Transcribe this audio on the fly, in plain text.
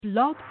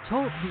Blog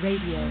Talk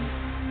Radio.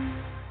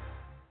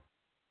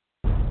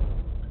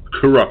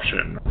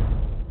 Corruption,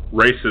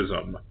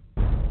 racism,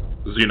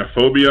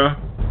 xenophobia,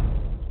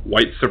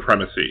 white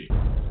supremacy,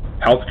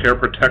 healthcare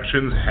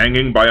protections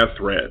hanging by a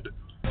thread,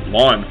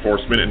 law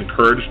enforcement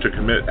encouraged to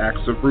commit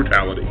acts of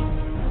brutality,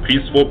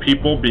 peaceful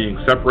people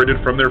being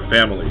separated from their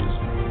families,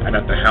 and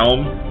at the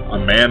helm, a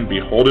man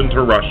beholden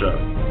to Russia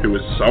who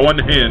is so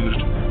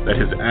unhinged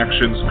that his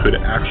actions could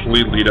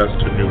actually lead us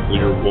to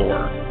nuclear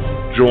war.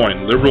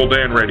 Join Liberal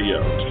Dan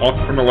Radio, talk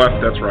from the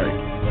left, that's right,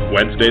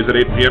 Wednesdays at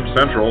 8 p.m.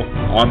 Central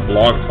on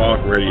Blog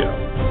Talk Radio.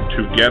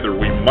 Together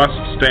we must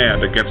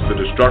stand against the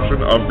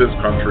destruction of this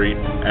country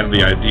and the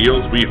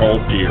ideals we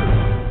hold dear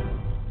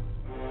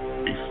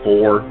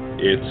before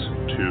it's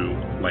too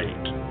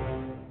late.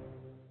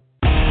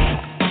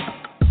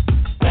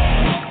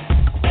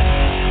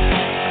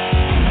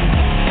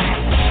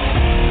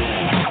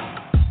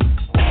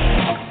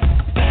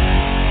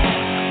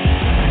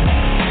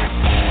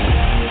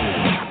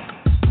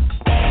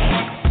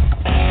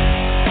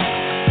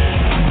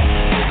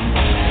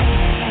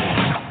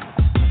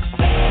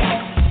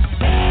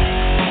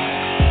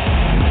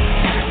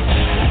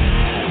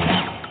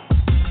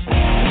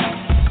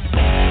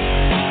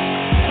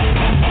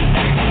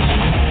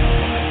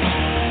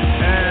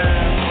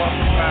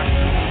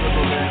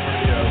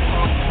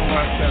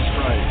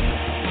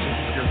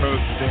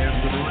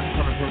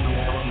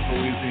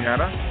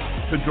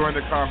 Join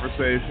the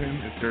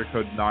conversation. It's area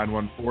code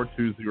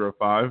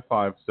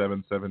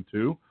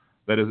 914-205-5772.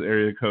 That is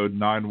area code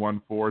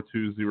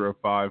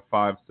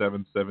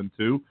 914-205-5772.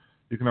 You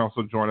can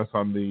also join us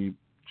on the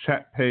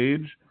chat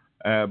page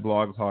at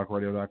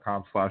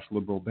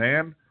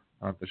blogtalkradio.com/liberaldan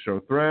on the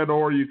show thread,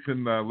 or you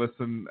can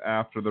listen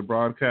after the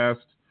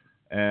broadcast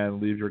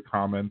and leave your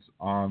comments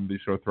on the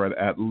show thread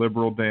at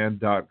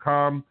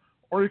liberaldan.com.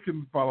 Or you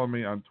can follow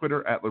me on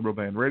Twitter at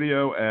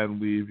LiberalDanRadio and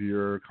leave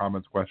your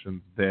comments,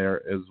 questions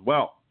there as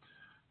well.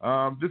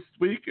 This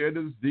week it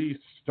is the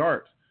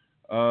start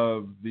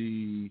of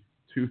the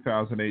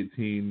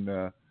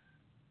 2018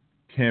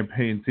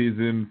 campaign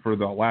season for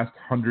the last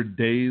 100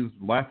 days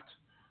left.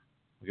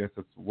 I guess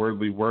it's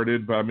weirdly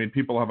worded, but I mean,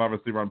 people have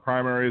obviously run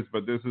primaries,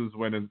 but this is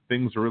when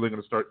things are really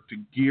going to start to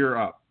gear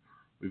up.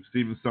 We've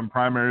seen some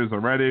primaries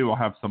already. We'll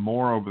have some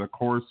more over the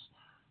course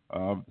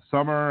of the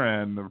summer,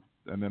 and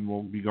then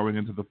we'll be going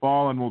into the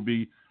fall, and we'll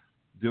be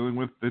dealing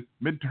with the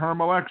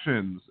midterm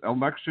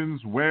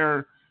elections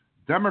where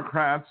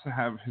Democrats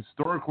have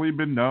historically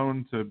been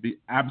known to be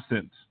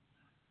absent.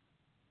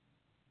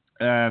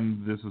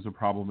 And this is a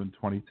problem in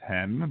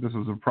 2010. This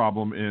is a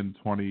problem in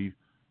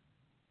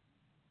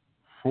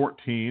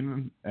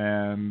 2014,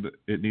 and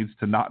it needs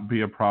to not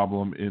be a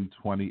problem in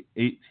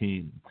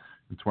 2018.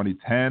 In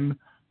 2010,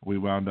 we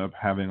wound up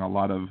having a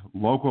lot of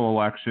local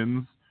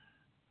elections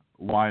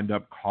wind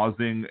up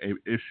causing an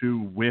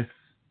issue with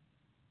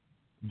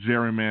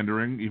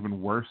gerrymandering,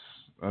 even worse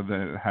than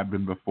it had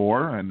been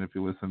before. And if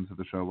you listened to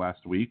the show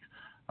last week,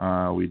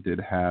 we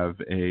did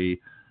have a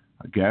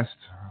guest,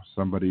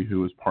 somebody who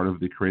was part of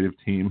the creative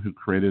team who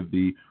created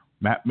the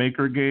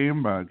Mapmaker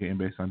game, a game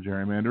based on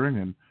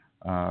gerrymandering. And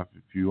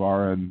if you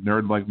are a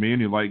nerd like me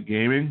and you like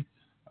gaming,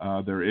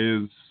 there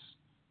is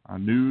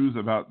news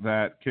about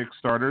that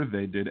Kickstarter.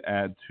 They did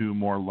add 2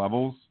 more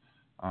levels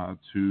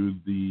to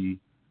the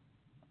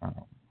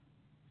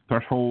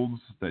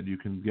thresholds that you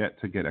can get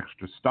to get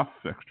extra stuff,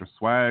 extra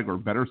swag, or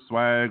better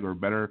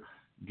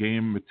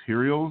game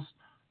materials.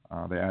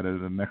 They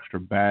added an extra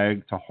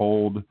bag to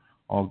hold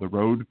all of the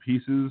road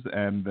pieces,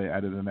 and they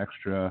added an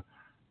extra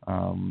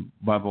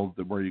level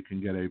where you can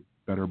get a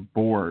better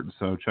board.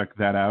 So check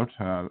that out.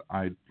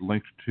 I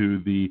linked to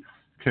the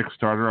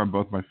Kickstarter on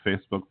both my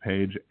Facebook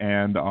page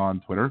and on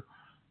Twitter,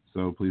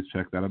 so please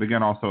check that out.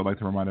 Again, also, I'd like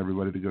to remind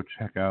everybody to go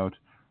check out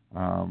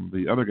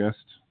the other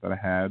guest that I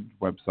had,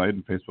 website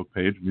and Facebook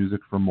page,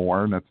 Music for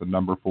More, and that's a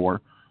number 4,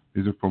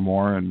 Music for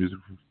More and Music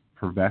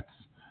for Vets,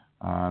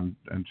 and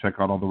check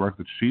out all the work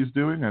that she's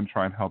doing and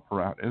try and help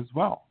her out as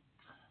well.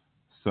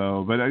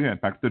 So, but again,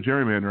 back to the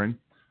gerrymandering.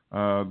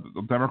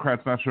 The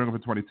Democrats not showing up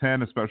in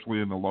 2010,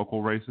 especially in the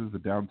local races, the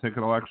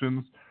down-ticket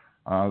elections,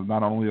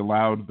 not only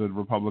allowed the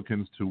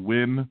Republicans to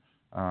win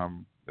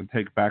and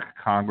take back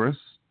Congress,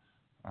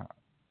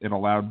 it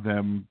allowed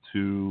them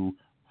to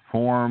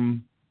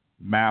form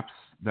maps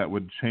that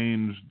would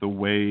change the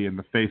way and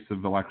the face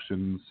of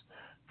elections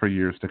for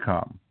years to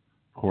come.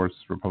 Of course,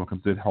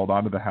 Republicans did hold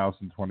on to the House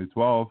in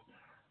 2012,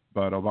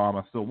 but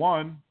Obama still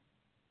won,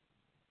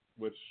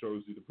 which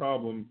shows you the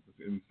problem,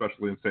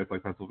 especially in states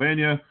like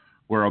Pennsylvania,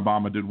 where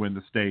Obama did win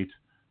the state,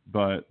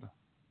 but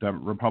the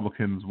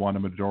Republicans won a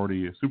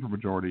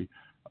supermajority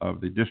of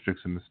the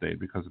districts in the state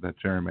because of that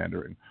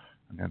gerrymandering.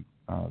 Again,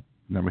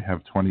 then we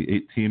have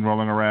 2018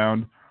 rolling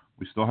around.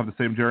 We still have the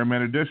same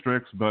gerrymandered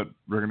districts, but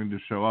we're going to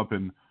show up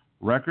in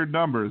record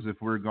numbers if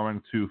we're going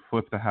to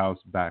flip the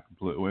House back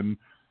blue. And,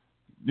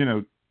 you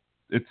know,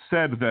 it's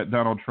said that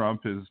Donald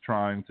Trump is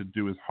trying to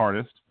do his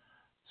hardest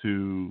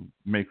to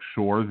make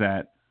sure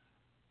that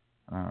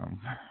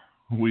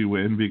we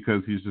win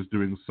because he's just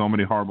doing so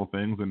many horrible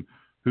things and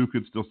who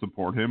could still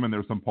support him, and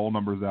there's some poll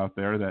numbers out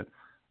there that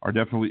are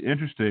definitely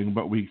interesting,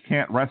 but we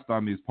can't rest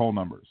on these poll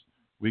numbers.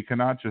 We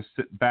cannot just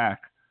sit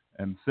back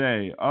and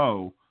say,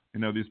 oh,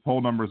 these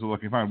poll numbers are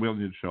looking fine, we don't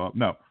need to show up.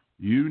 No,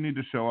 you need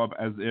to show up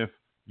as if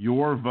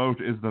your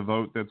vote is the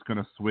vote that's going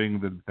to swing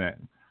the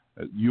thing.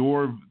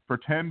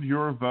 Pretend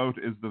your vote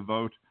is the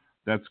vote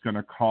that's going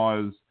to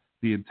cause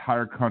the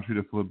entire country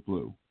to flip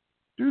blue.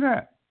 Do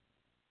that.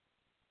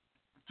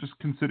 Just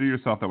consider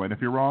yourself that way. And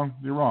if you're wrong,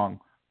 you're wrong.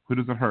 Who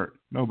does it hurt?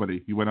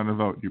 Nobody. You went on a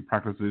vote. You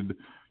practiced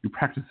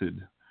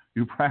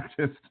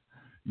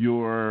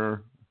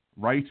your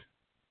right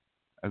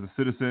as a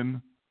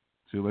citizen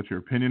to let your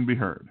opinion be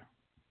heard.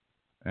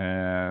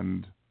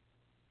 And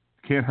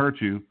it can't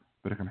hurt you,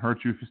 but it can hurt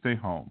you if you stay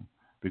home,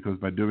 because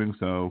by doing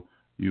so,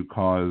 you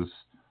cause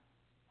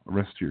a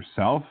risk to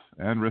yourself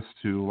and risk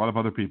to a lot of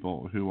other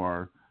people who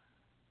are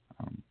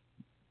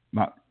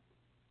not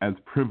as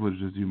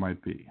privileged as you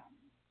might be.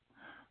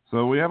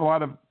 So we have a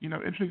lot of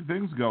interesting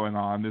things going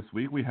on this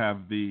week. We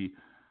have the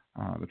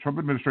Trump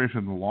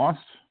administration lost,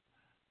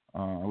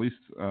 at least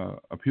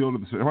appeal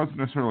to it wasn't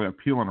necessarily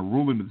appeal on a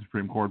ruling to the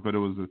Supreme Court, but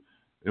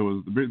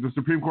the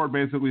Supreme Court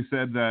basically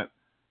said that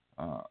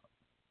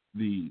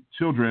the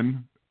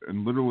children,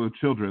 and literally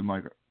children,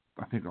 like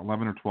I think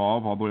 11 or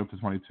 12, all the way up to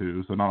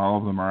 22, so not all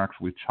of them are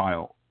actually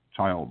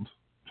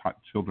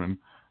children.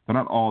 They're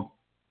not all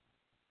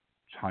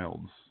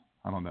childs.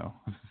 I don't know.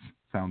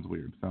 Sounds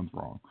weird. Sounds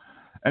wrong.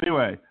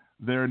 Anyway,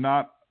 they're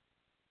not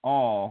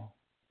all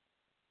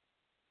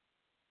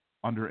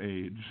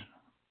underage,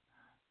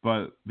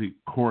 but the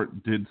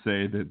court did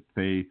say that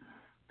they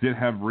did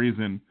have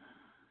reason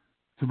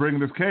to bring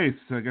this case.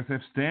 I guess they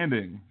have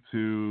standing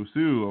to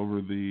sue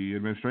over the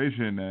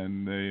administration,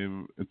 and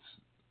it's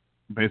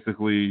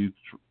basically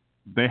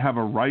they have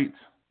a right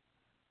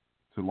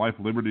to life,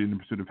 liberty, and the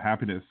pursuit of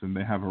happiness, and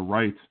they have a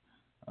right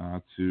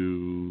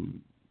to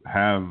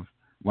have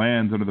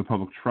lands under the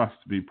public trust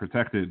to be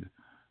protected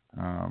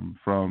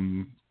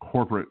from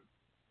corporate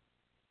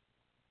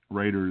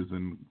raiders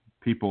and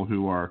people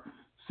who are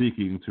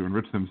seeking to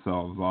enrich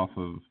themselves off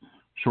of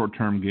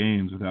short-term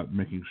gains without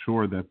making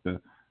sure that the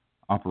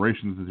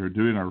operations that they're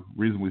doing are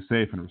reasonably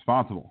safe and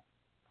responsible.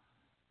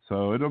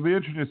 So it'll be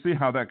interesting to see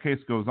how that case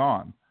goes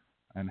on,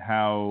 and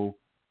how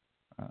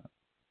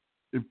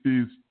if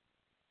these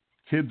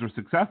kids are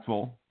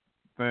successful,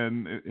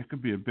 then it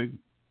could be a big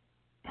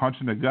punch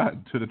in the gut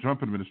to the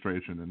Trump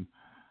administration. And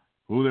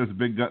there's a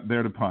big gut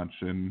there to punch.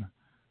 And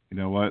you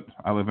know what?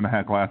 I live in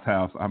a glass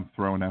house. I'm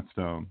throwing that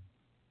stone.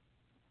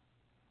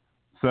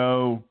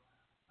 So,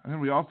 and then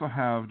we also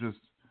have just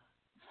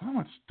so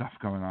much stuff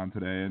going on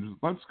today. And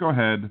let's go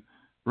ahead.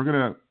 We're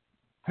going to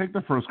take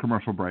the first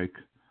commercial break.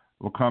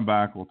 We'll come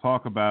back. We'll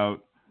talk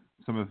about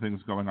some of the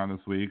things going on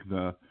this week.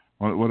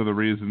 What are the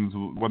reasons?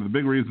 What are the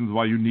big reasons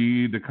why you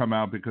need to come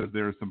out? Because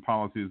there are some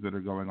policies that are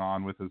going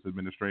on with this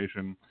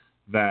administration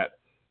that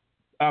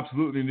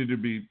absolutely need to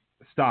be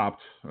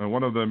stopped.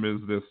 One of them is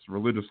this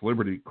religious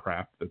liberty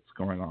crap that's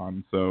going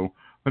on. So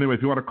anyway,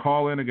 if you want to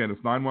call in, again,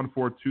 it's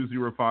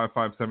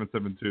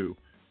 914-205-5772.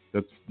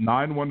 That's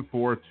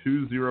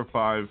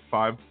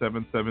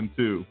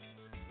 914-205-5772.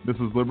 This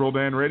is Liberal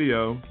Dan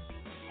Radio.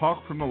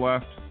 Talk from the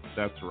left.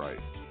 That's right.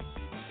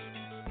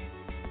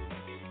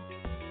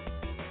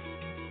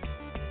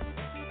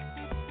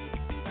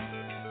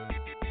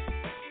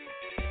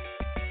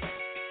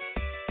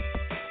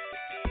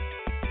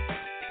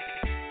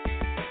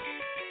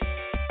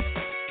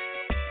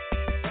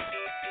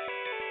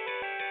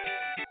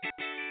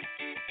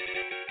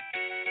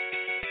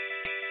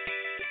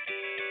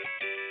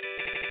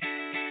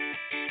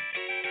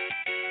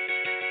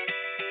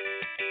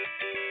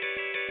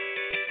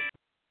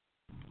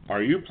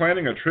 Are you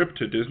planning a trip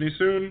to Disney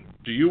soon?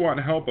 Do you want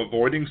help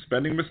avoiding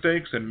spending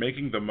mistakes and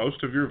making the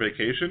most of your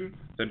vacation?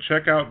 Then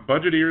check out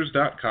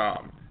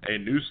Budgeteers.com, a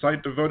new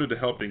site devoted to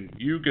helping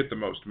you get the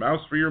most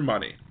mouse for your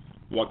money.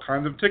 What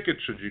kinds of tickets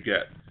should you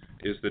get?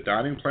 Is the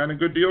dining plan a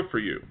good deal for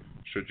you?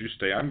 Should you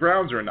stay on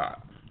grounds or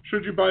not?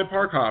 Should you buy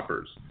park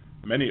hoppers?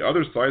 Many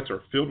other sites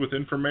are filled with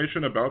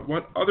information about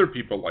what other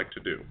people like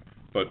to do,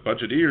 but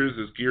Budgeteers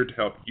is geared to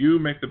help you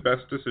make the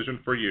best decision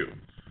for you.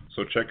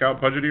 So check out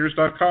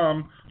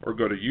Budgeteers.com or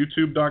go to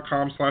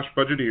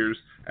YouTube.com/Budgeteers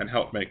and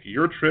help make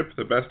your trip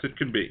the best it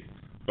can be.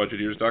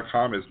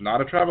 Budgeteers.com is not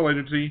a travel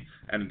agency,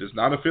 and it is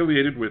not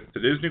affiliated with the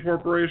Disney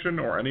Corporation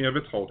or any of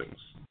its holdings.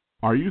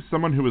 Are you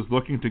someone who is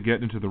looking to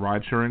get into the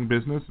ride-sharing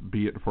business,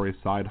 be it for a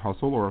side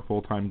hustle or a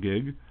full-time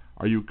gig?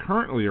 Are you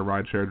currently a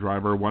rideshare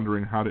driver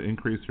wondering how to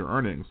increase your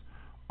earnings?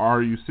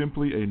 Are you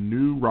simply a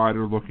new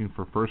rider looking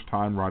for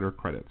first-time rider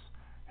credits?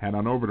 Head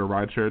on over to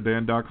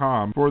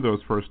RideshareDan.com for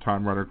those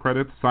first-time rider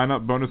credits,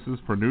 sign-up bonuses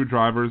for new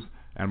drivers,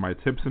 and my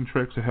tips and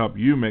tricks to help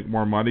you make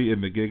more money in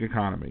the gig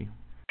economy.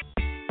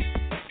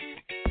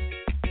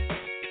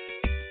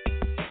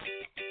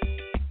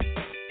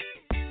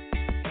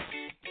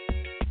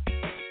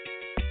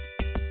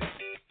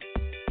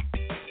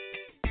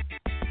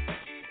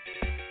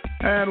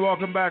 And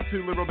welcome back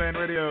to Liberal Dan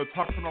Radio.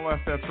 Talk from the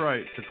left, that's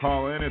right. To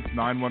call in, it's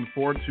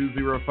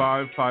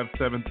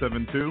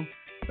 914-205-5772.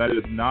 That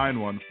is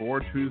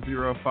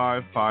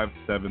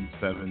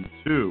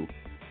 914-205-5772.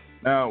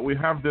 Now, we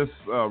have this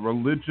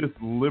religious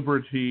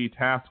liberty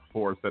task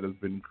force that has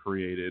been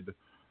created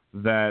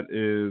that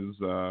is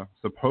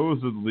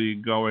supposedly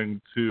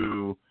going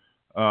to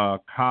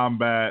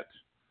combat,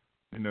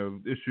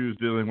 issues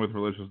dealing with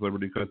religious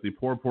liberty, because the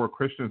poor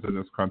Christians in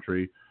this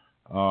country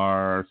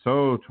are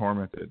so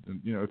tormented.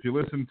 And, if you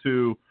listen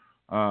to,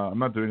 I'm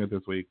not doing it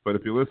this week, but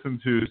if you listen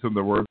to some of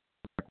the words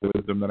of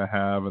wisdom that I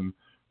have, and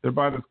they're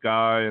by this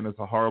guy, and it's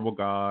a horrible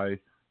guy,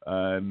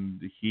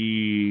 and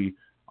he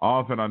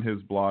often on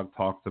his blog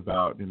talks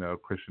about,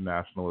 Christian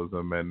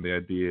nationalism and the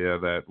idea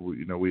that,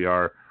 we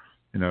are,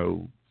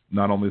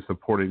 not only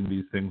supporting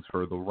these things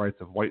for the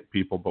rights of white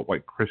people, but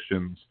white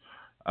Christians.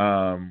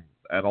 And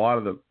a lot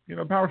of the,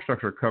 power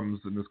structure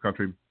comes in this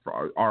country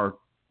for our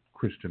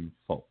Christian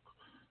folk.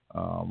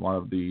 A lot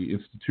of the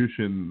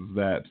institutions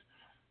that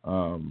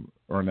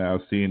are now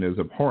seen as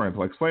abhorrent,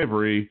 like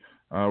slavery,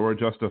 were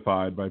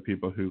justified by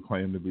people who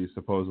claim to be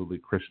supposedly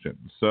Christian.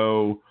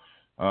 So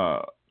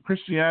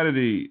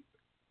Christianity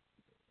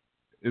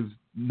is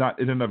not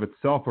in and of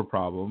itself a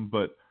problem,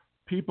 but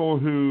people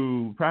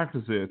who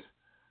practice it,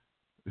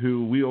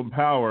 who wield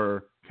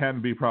power,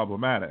 can be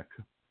problematic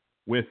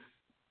with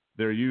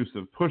their use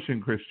of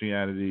pushing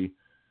Christianity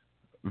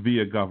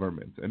via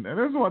government. And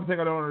there's one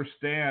thing I don't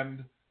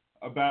understand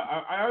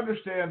about. I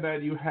understand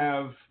that you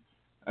have,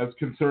 as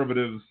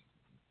conservatives,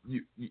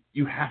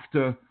 you have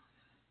to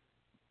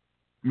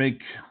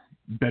make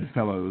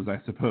bedfellows, I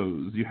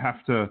suppose. You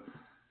have to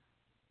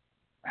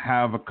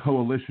have a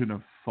coalition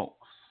of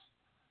folks.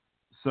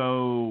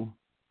 So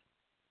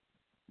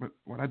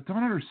what I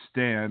don't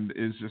understand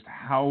is just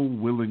how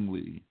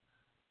willingly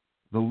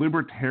the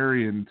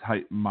libertarian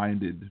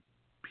type-minded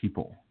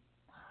people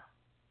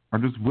are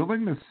just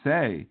willing to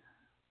say,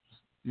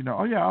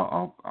 oh yeah,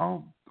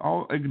 I'll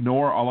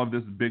ignore all of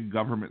this big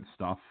government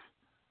stuff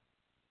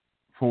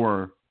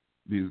for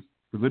these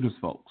religious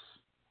folks.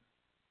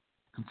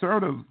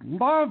 Conservatives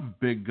love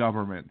big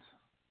government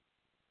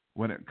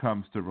when it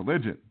comes to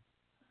religion.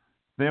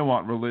 They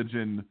want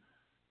religion,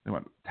 they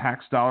want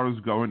tax dollars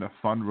going to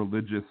fund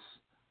religious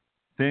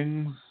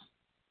things.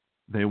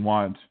 They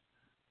want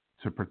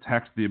to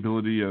protect the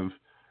ability of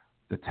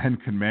the Ten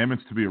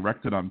Commandments to be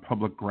erected on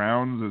public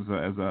grounds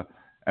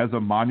as a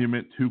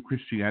monument to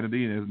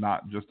Christianity, and is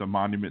not just a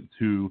monument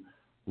to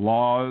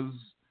laws.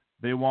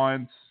 They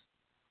want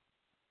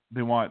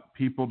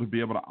people to be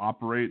able to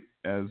operate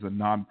as a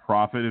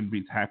nonprofit and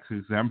be tax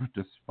exempt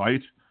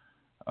despite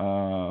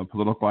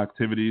political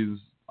activities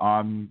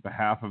on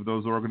behalf of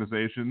those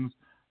organizations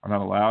are not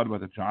allowed by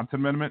the Johnson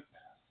Amendment.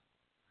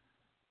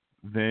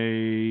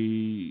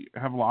 They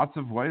have lots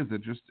of ways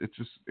that it's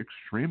just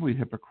extremely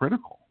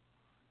hypocritical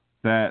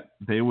that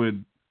they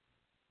would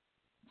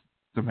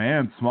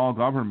demand small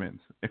government,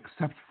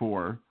 except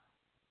for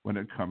when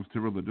it comes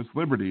to religious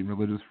liberty and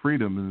religious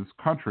freedom in this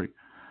country.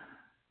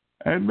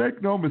 And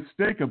make no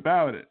mistake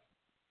about it,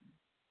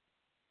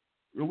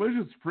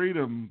 religious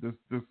freedom,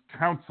 this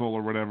council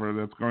or whatever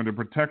that's going to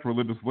protect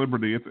religious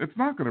liberty, it's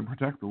not going to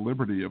protect the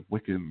liberty of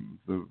Wiccans,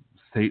 of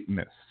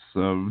Satanists,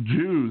 of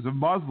Jews, of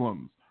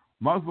Muslims.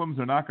 Muslims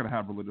are not going to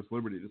have religious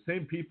liberty. The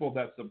same people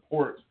that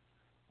support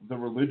the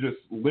religious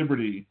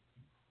liberty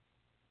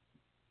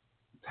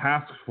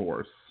task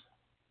force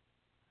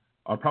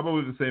are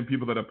probably the same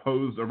people that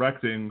oppose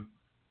erecting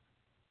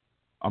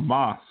a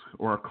mosque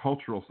or a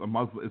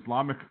Muslim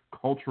Islamic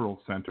cultural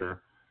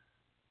center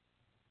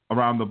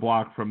around the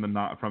block from the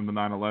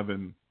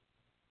 9/11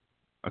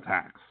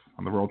 attacks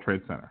on the World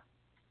Trade Center.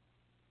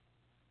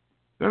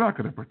 They're not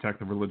going to protect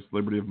the religious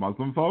liberty of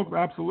Muslim folk.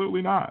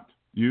 Absolutely not.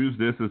 Use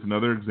this as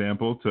another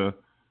example to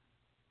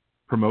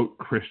promote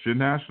Christian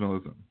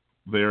nationalism.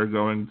 They're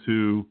going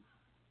to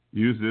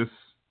use this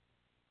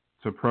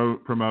to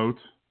promote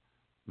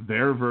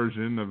their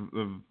version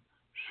of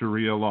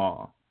Sharia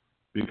law,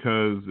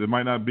 because it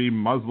might not be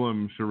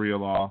Muslim Sharia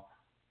law,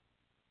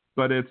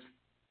 but it's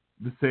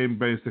the same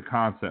basic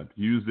concept,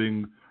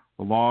 using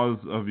the laws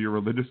of your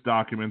religious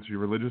documents, your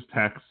religious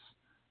texts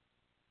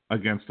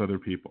against other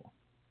people.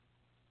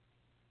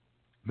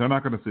 They're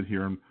not going to sit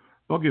here and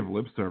they'll give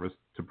lip service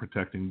to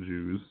protecting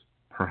Jews,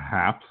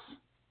 perhaps,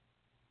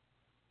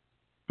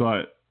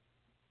 but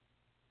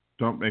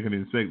don't make any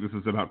mistake, this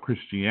is about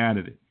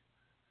Christianity.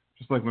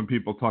 Just like when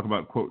people talk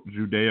about, quote,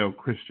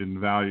 Judeo-Christian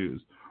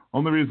values.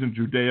 Only reason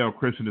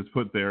Judeo-Christian is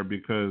put there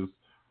because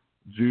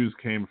Jews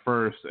came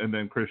first and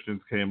then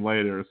Christians came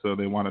later, so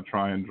they want to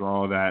try and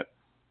draw that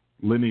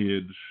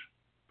lineage,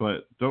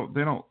 but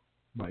they don't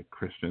like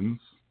Christians.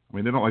 I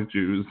mean, they don't like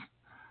Jews.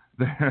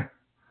 They're,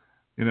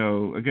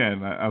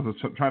 again, I was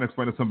trying to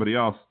explain to somebody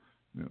else,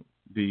 this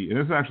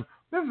is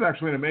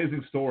actually an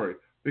amazing story,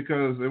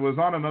 because it was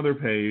on another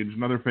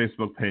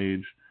Facebook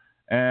page,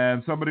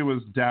 and somebody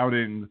was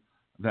doubting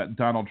that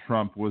Donald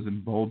Trump was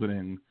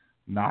emboldening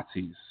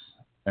Nazis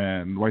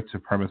and white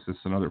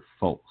supremacists and other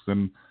folks.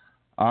 And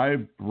I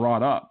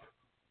brought up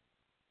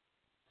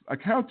a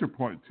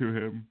counterpoint to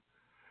him.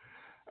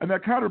 And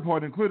that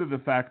counterpoint included the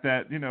fact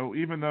that,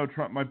 even though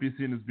Trump might be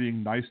seen as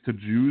being nice to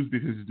Jews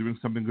because he's doing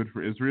something good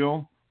for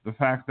Israel, the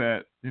fact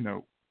that,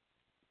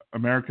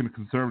 American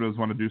conservatives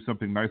want to do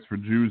something nice for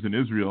Jews in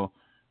Israel,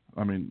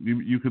 I mean,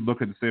 you could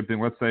look at the same thing.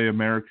 Let's say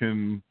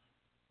American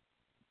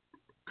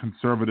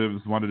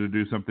conservatives wanted to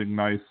do something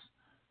nice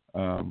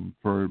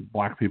for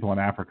black people in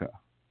Africa.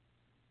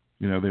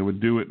 They would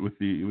do it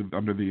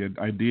under the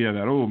idea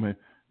that,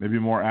 maybe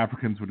more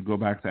Africans would go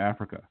back to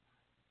Africa.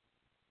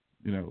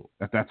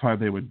 That's why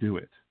they would do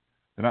it.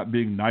 They're not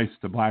being nice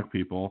to black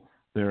people.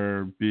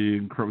 They're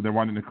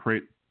wanting to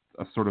create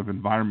a sort of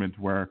environment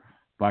where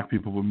black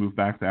people will move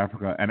back to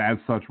Africa and as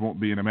such won't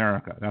be in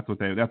America. That's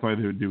why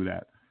they would do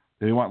that.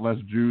 They want less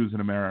Jews in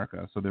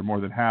America, so they're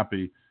more than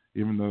happy,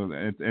 even though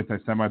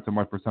anti-Semites and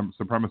white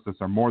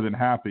supremacists are more than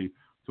happy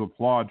to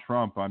applaud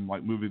Trump on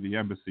moving the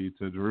embassy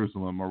to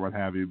Jerusalem or what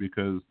have you,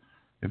 because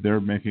if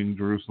they're making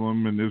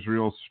Jerusalem and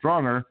Israel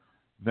stronger,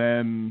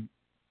 then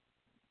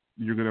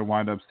you're going to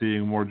wind up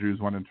seeing more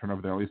Jews want to turn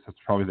over there. At least that's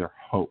probably their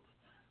hope.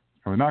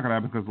 It's probably not going to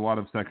happen because a lot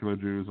of secular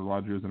Jews, a lot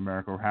of Jews in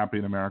America are happy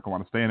in America,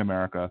 want to stay in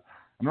America.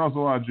 And there's also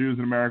a lot of Jews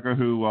in America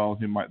who,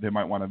 they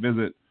might want to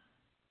visit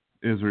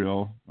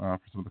Israel for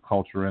some of the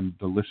culture and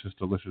delicious,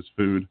 delicious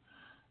food.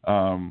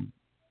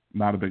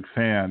 Not a big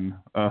fan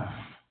of,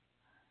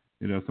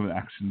 some of the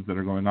actions that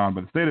are going on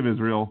by the state of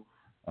Israel,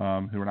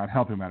 who are not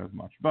helping matters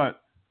much.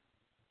 But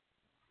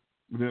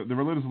the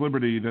religious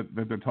liberty that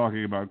they're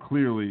talking about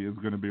clearly is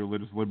going to be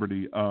religious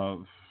liberty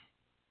of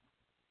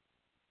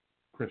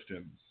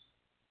Christians.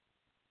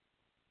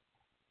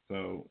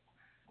 So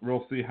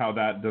we'll see how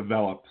that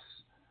develops.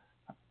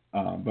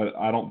 But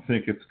I don't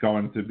think it's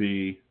going to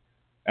be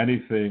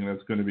anything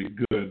that's going to be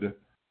good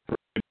for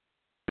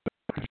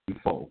Christian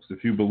folks.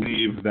 If you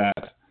believe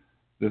that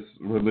this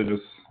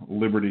religious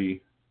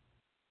liberty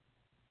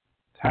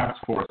task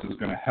force is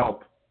going to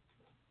help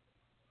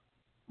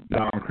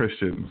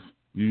non-Christians,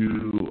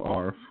 you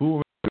are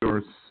fooling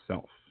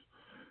yourself,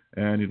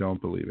 and you don't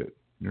believe it.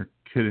 You're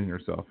kidding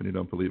yourself, and you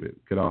don't believe it.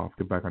 Get off.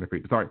 Get back on your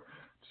feet. Sorry,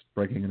 just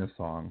breaking in a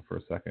song for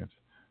a second.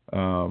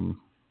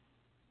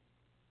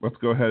 Let's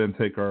go ahead and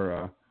take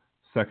our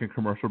second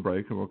commercial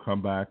break, and we'll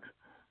come back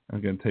and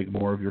again take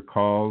more of your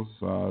calls.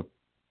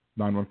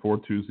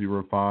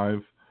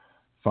 914-205-5772.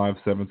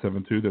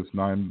 That's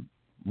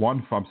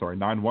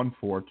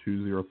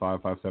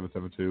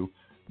 914-205-5772.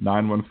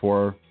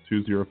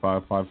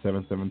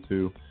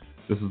 914-205-5772.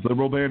 This is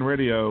Liberal Dan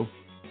Radio.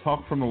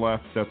 Talk from the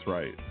left. That's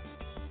right.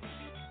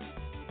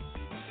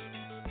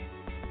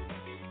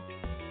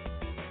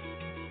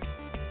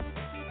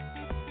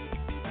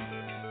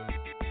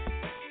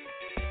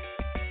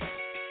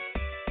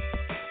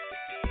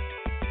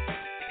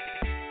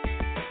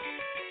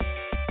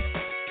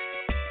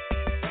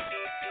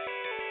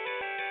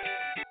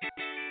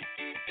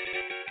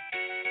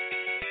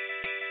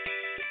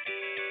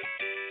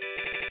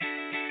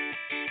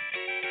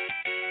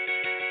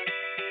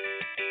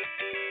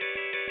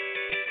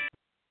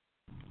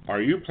 Are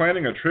you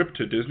planning a trip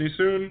to Disney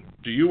soon?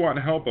 Do you want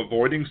help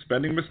avoiding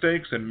spending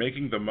mistakes and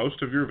making the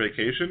most of your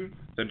vacation?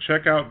 Then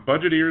check out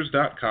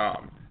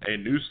Budgeteers.com, a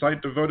new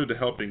site devoted to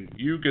helping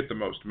you get the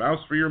most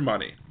mouse for your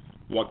money.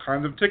 What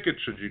kinds of tickets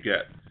should you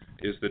get?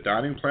 Is the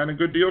dining plan a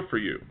good deal for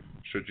you?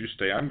 Should you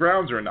stay on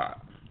grounds or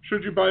not?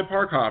 Should you buy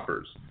park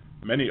hoppers?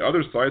 Many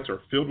other sites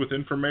are filled with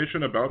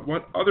information about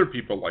what other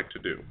people like to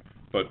do,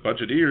 but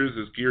Budgeteers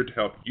is geared to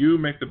help you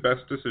make the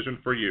best decision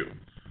for you.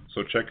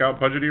 So check out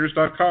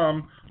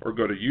Budgeteers.com or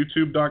go to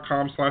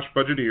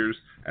YouTube.com/Budgeteers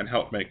and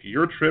help make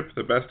your trip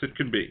the best it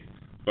can be.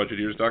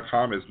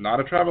 Budgeteers.com is not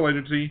a travel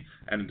agency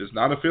and it is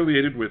not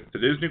affiliated with the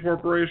Disney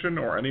Corporation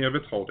or any of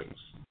its holdings.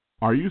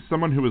 Are you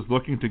someone who is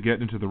looking to get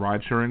into the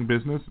ride-sharing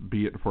business,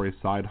 be it for a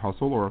side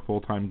hustle or a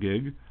full-time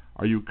gig?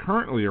 Are you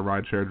currently a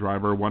rideshare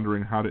driver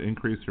wondering how to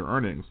increase your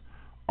earnings?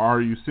 Are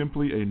you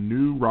simply a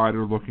new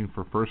rider looking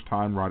for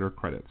first-time rider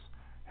credits?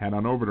 Head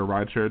on over to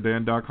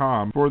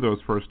ridesharedan.com for those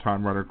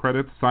first-time rider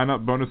credits,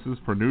 sign-up bonuses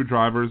for new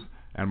drivers,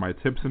 and my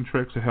tips and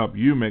tricks to help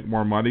you make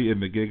more money in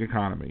the gig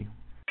economy.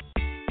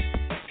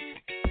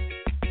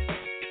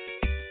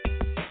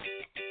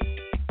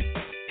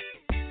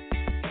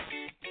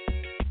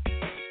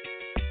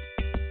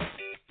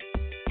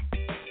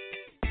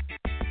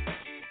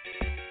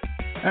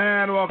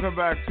 And welcome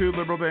back to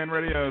Liberal Dan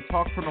Radio.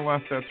 Talk from the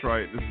left, that's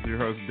right. This is your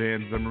host,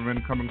 Dan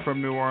Zimmerman, coming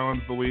from New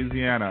Orleans,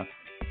 Louisiana,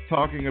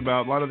 talking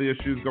about a lot of the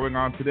issues going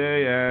on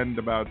today and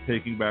about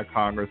taking back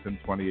Congress in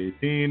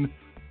 2018,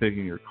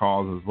 taking your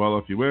calls as well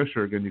if you wish,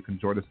 or again, you can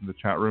join us in the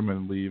chat room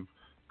and leave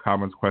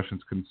comments,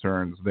 questions,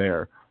 concerns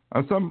there.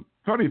 Some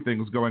funny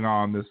things going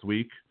on this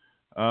week.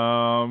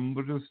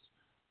 President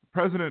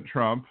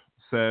Trump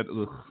said,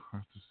 I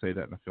have to say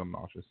that and I feel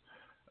nauseous.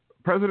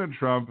 President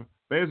Trump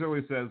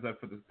basically says that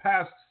for the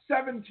past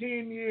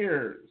 17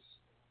 years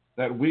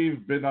that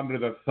we've been under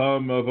the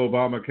thumb of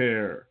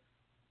Obamacare.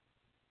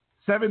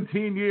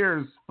 17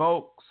 years,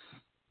 folks.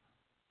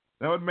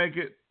 That would make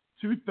it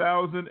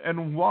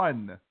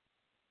 2001.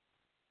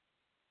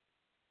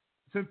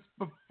 Since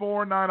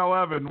before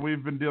 9/11,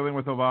 we've been dealing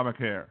with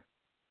Obamacare.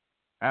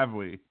 Have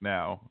we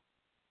now,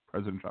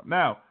 President Trump?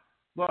 Now,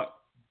 look,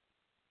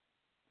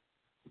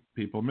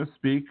 people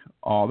misspeak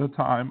all the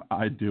time.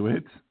 I do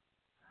it.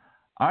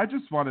 I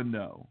just want to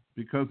know,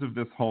 because of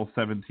this whole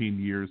 17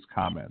 years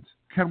comment,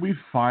 can we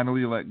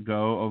finally let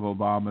go of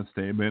Obama's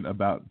statement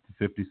about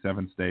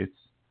 57 states?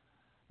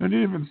 He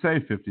didn't even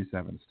say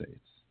 57 states.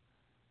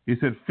 He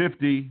said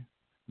 50,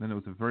 then it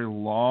was a very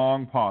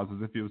long pause,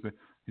 as if he was saying,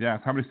 he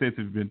asked, how many states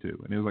have you been to?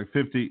 And he was like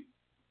 50,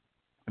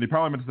 and he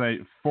probably meant to say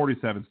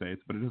 47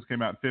 states, but it just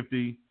came out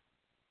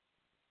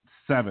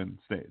 57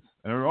 states.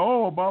 And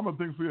oh, Obama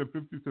thinks we have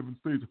 57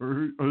 states.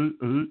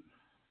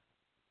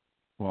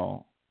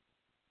 Well,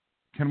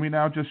 can we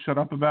now just shut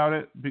up about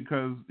it?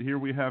 Because here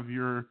we have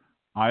your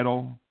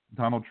idol,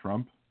 Donald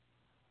Trump,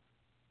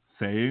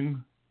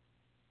 saying,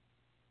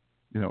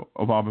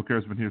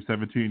 Obamacare's been here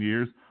 17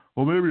 years.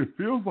 Well, maybe it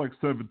feels like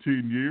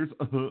 17 years.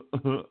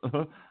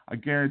 I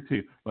guarantee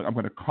you. Look, I'm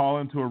going to call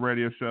into a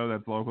radio show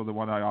that's local, the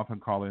one I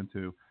often call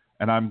into,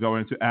 and I'm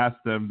going to ask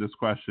them this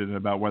question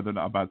about whether or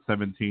not about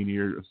 17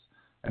 years,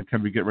 and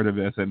can we get rid of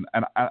this? And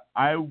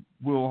I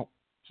will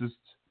just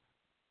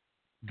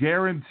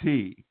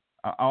guarantee,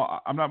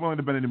 I'm not willing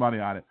to bet any money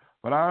on it,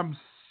 but I'm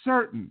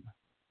certain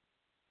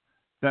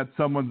that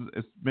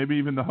maybe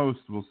even the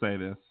host will say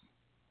this.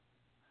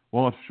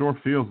 Well, it sure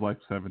feels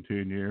like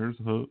 17 years.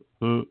 The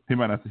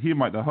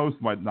host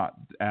might not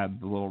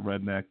add the little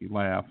rednecky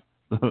laugh.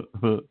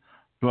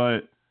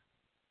 But,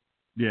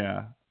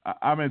 yeah,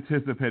 I'm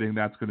anticipating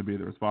that's going to be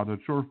the response. It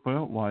sure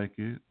felt like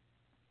it.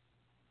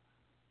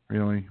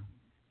 Really.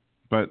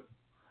 But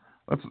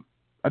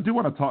I do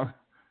want to talk.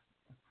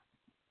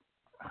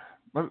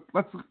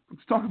 Let's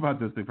talk about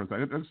this thing for a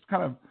second. It's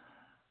kind of,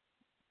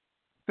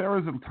 there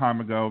was a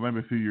time ago, maybe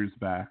a few years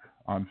back,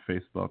 on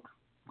Facebook,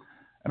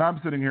 and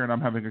I'm sitting here and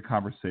I'm having a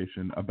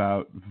conversation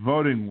about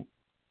voting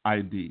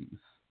IDs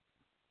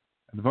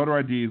and the voter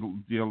ID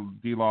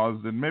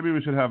laws, and maybe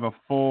we should have a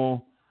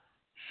full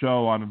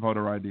show on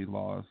voter ID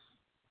laws.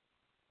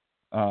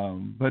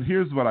 But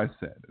here's what I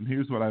said, and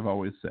here's what I've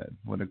always said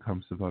when it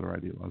comes to voter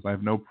ID laws. I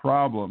have no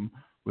problem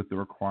with the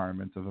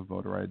requirements of a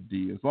voter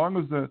ID as long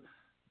as the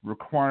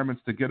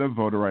requirements to get a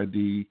voter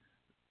ID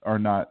are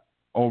not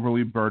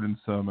overly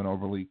burdensome and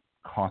overly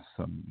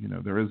costly.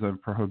 There is a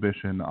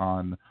prohibition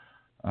on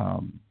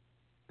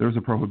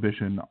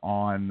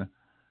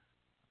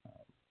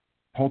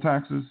poll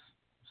taxes.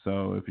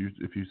 So if you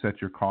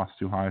set your costs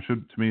too high, to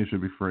me it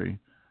should be free.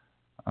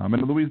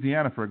 In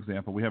Louisiana, for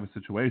example, we have a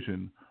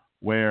situation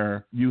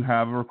where you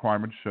have a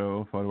requirement to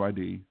show photo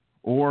ID,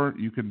 or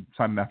you can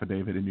sign an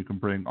affidavit and you can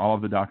bring all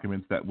of the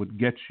documents that would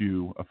get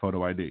you a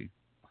photo ID,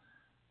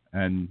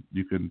 and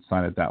you can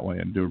sign it that way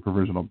and do a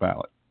provisional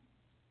ballot.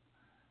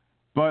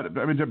 But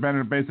I mean,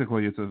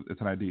 basically, it's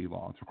an ID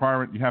law. It's a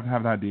requirement. You have to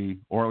have an ID,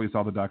 or at least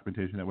all the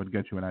documentation that would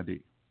get you an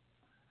ID.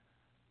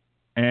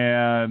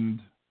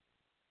 And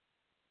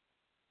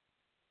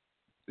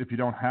if you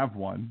don't have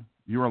one,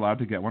 you're allowed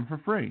to get one for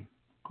free.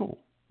 Cool.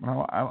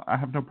 Well, I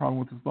have no problem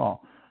with this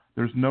law.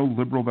 There's no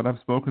liberal that I've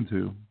spoken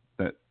to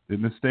that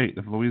in the state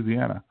of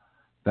Louisiana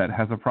that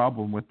has a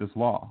problem with this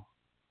law.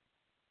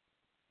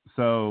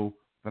 So,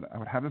 but I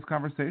would have this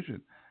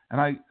conversation,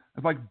 and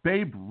it's like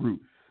Babe Ruth.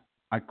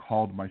 I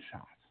called my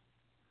shot.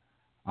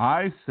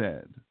 I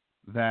said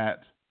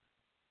that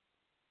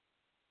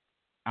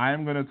I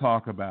am going to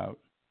talk about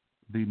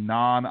the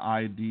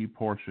non-ID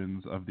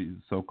portions of these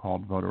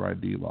so-called voter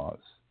ID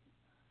laws.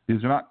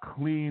 These are not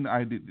clean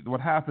ID.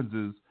 What happens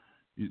is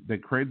they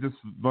create this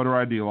voter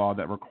ID law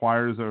that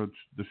requires the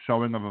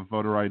showing of a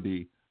voter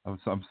ID, of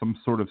some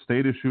sort of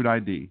state-issued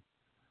ID,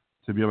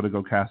 to be able to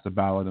go cast a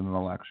ballot in an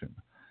election.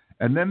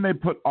 And then they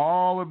put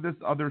all of this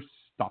other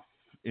stuff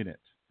in it.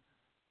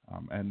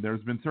 And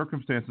there's been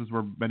circumstances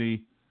where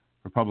many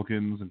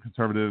Republicans and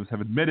conservatives have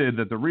admitted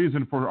that the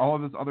reason for all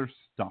of this other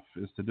stuff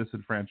is to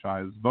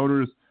disenfranchise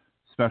voters,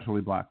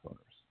 especially black voters.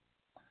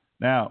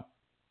 Now,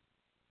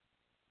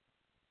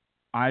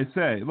 I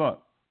say,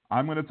 look,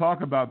 I'm going to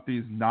talk about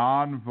these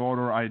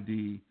non-voter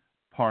ID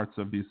parts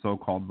of these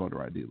so-called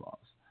voter ID laws.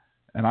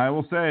 And I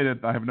will say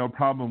that I have no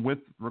problem with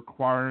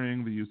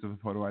requiring the use of a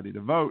photo ID to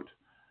vote.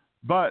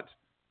 But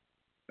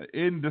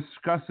in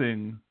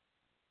discussing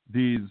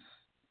these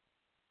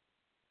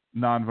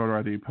non-voter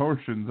ID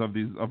portions of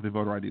the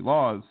voter ID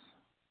laws,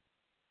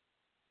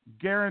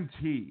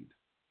 guaranteed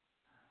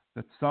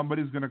that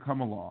somebody's going to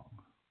come along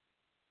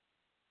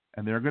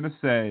and they're going to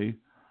say,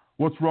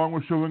 what's wrong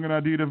with showing an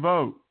ID to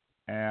vote?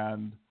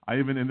 And I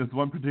even, in this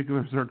one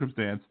particular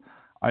circumstance,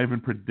 I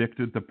even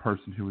predicted the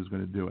person who was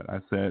going to do it. I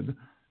said,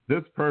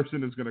 this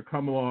person is going to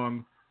come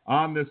along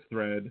on this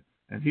thread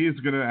and he's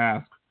going to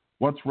ask,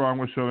 what's wrong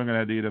with showing an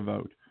ID to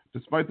vote?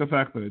 Despite the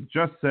fact that it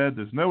just said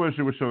there's no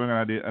issue with showing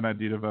an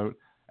ID to vote.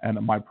 And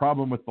my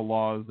problem with the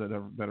laws that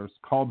are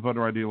called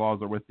voter ID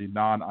laws are with the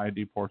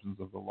non-ID portions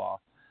of the law.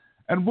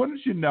 And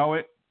wouldn't you know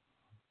it?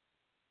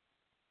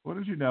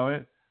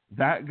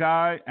 That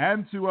guy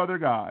and two other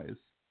guys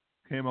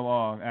came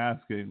along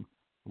asking,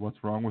 what's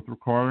wrong with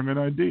requiring an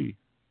ID?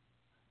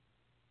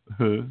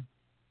 And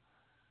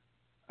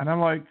I'm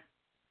like,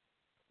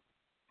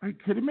 Are you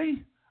kidding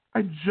me?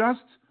 I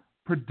just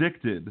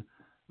predicted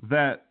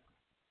that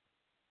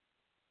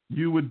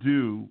you would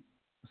do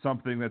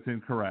something that's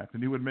incorrect,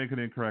 and you would make an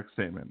incorrect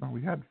statement. Oh,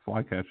 we had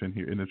Flycatch in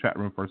here in the chat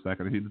room for a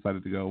second, and he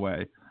decided to go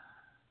away.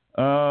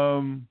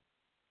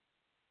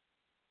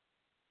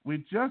 We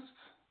just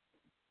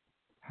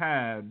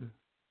had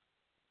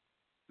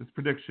this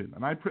prediction,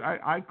 and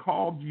I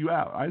called you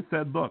out. I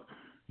said, look,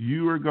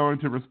 you are going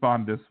to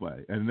respond this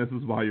way, and this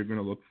is why you're going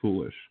to look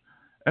foolish.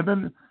 And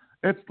then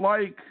it's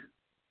like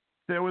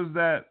there was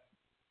that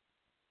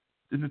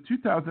in the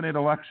 2008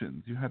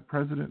 elections, you had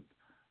President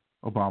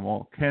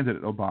Obama,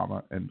 candidate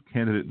Obama, and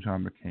candidate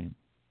John McCain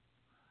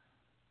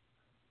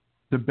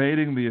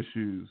debating the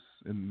issues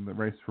in the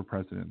race for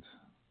president.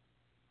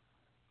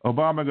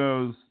 Obama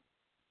goes,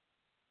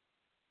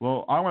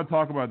 well, I want to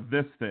talk about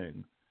this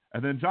thing.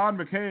 And then John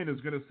McCain is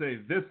going to say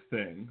this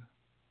thing.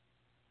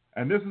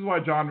 And this is why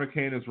John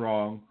McCain is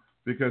wrong,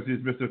 because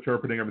he's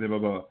misinterpreting everything, blah,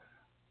 blah, blah.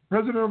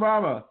 President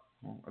Obama,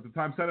 at the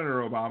time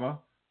Senator Obama,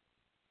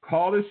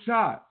 called his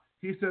shot.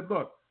 He said,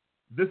 look,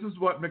 this is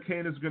what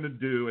McCain is going to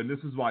do, and this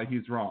is why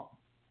he's wrong.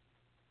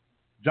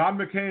 John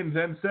McCain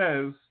then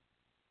says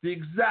the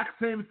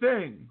exact same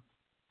thing.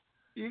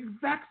 The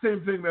exact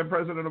same thing that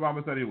President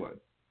Obama said he would.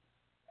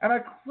 And I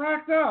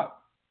cracked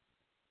up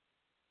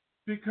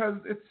because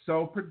it's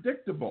so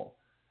predictable.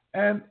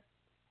 And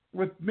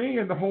with me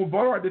and the whole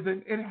voter ID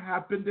thing, it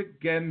happened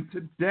again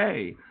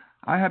today.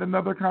 I had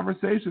another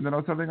conversation that I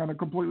was having on a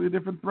completely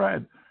different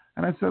thread.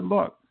 And I said,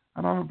 look,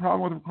 I don't have a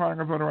problem with requiring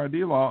a voter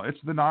ID law. It's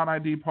the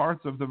non-ID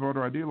parts of the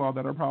voter ID law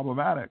that are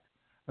problematic.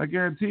 I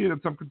guarantee you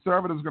that some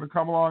conservative is going to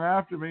come along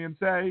after me and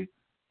say,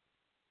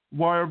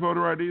 why are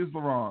voter IDs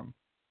wrong?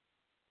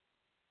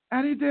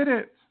 And he did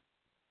it.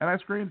 And I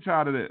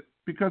screenshotted it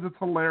because it's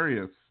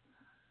hilarious.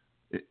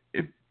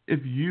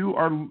 If you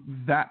are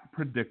that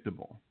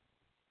predictable,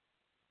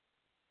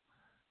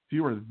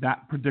 you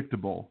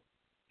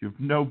have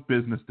no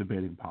business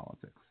debating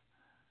politics.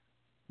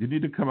 You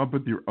need to come up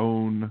with your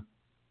own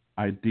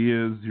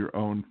ideas, your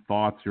own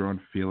thoughts, your own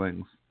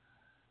feelings,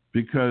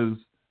 because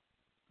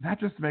that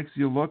just makes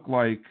you look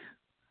like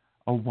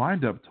a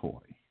wind-up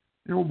toy.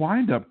 You're a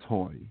wind-up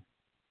toy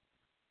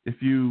if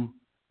you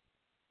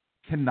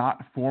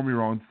cannot form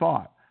your own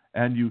thought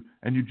and you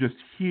just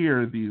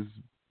hear these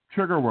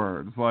trigger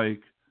words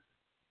like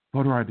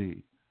voter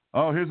ID.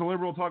 Oh, here's a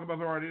liberal talking about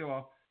voter ID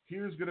law.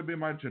 Here's going to be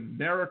my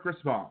generic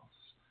response.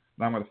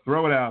 And I'm going to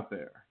throw it out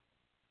there.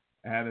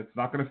 And it's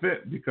not going to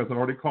fit because I've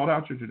already called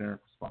out your generic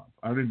response.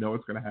 I already know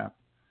what's going to happen.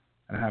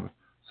 And I haven't.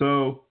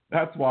 So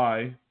that's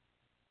why,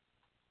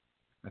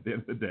 at the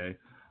end of the day,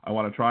 I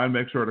want to try and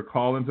make sure to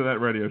call into that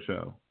radio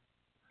show.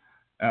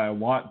 And I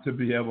want to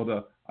be able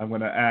to, I'm going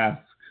to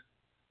ask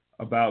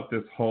about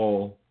this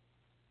whole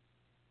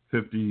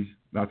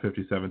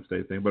 57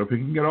 state thing, but if we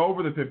can get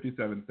over the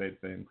 57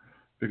 state thing,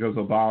 because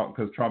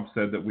Trump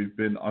said that we've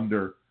been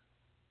under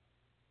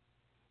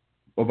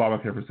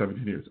Obamacare for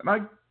 17 years. And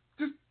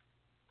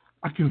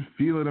I can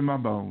feel it in my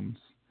bones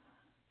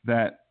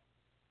that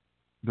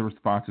the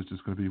response is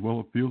just going to be,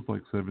 well, it feels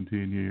like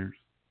 17 years.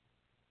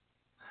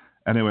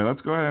 Anyway, let's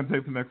go ahead and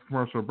take the next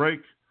commercial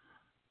break.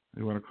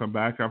 We want to come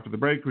back after the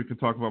break. We can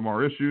talk about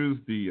more issues,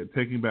 the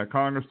Taking Back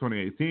Congress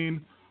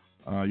 2018.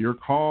 Your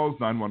calls,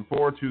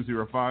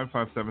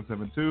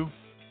 914-205-5772.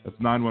 That's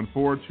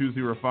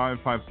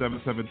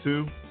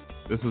 914-205-5772.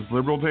 This is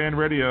Liberal Dan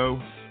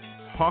Radio.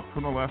 Talk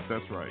from the left,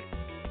 that's right.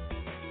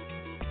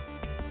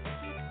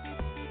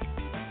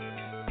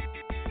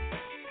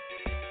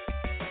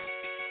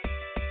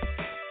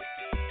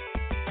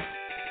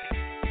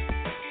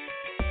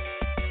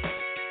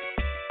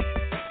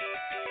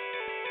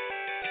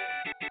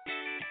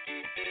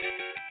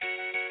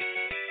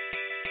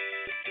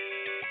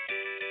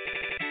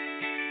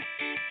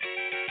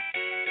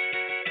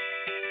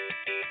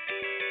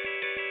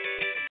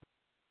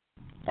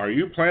 Are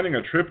you planning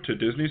a trip to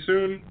Disney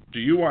soon? Do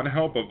you want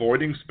help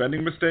avoiding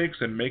spending mistakes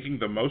and making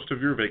the most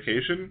of your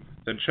vacation?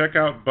 Then check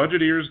out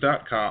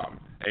Budgeteers.com,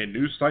 a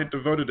new site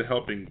devoted to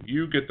helping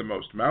you get the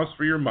most mouse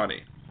for your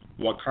money.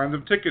 What kinds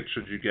of tickets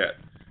should you get?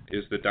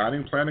 Is the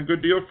dining plan a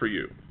good deal for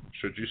you?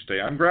 Should you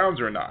stay on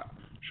grounds or not?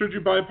 Should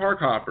you buy park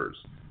hoppers?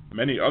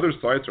 Many other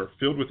sites are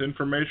filled with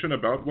information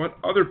about what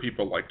other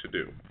people like to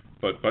do,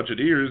 but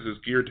Budgeteers is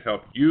geared to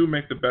help you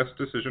make the best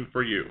decision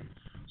for you.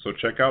 So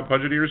check out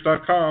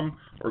Budgeteers.com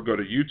or go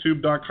to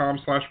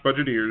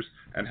YouTube.com/Budgeteers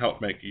and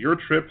help make your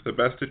trip the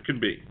best it can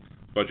be.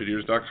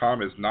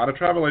 Budgeteers.com is not a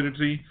travel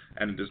agency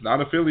and it is not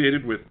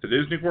affiliated with the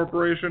Disney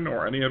Corporation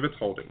or any of its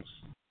holdings.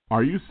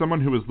 Are you someone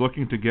who is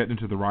looking to get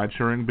into the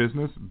ride-sharing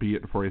business, be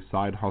it for a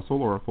side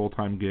hustle or a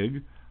full-time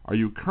gig? Are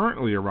you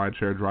currently a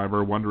rideshare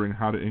driver wondering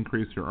how to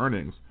increase your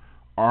earnings?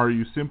 Are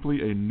you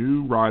simply a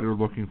new rider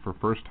looking for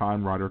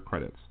first-time rider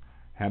credits?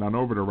 Head on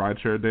over to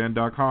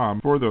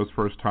ridesharedan.com for those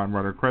first-time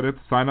rider credits,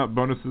 sign-up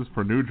bonuses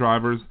for new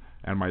drivers,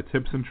 and my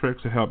tips and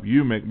tricks to help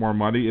you make more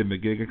money in the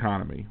gig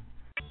economy.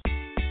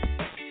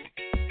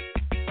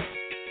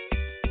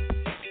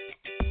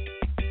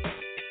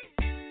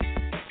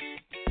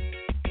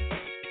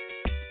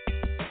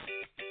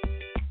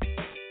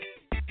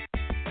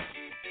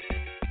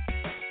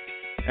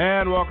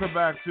 And welcome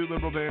back to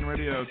Liberal Dan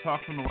Radio,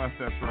 Talk from the Left,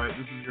 that's right.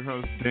 This is your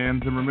host,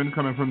 Dan Zimmerman,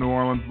 coming from New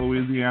Orleans,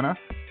 Louisiana.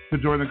 To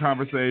join the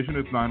conversation,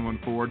 it's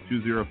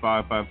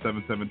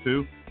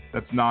 914-205-5772.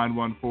 That's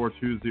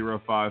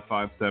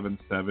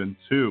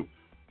 914-205-5772.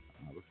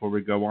 Before we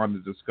go on to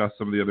discuss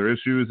some of the other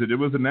issues, it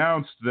was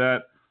announced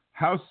that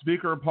House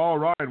Speaker Paul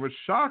Ryan was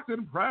shocked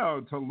and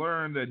proud to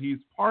learn that he's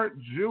part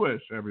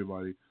Jewish,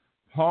 everybody.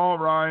 Paul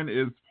Ryan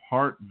is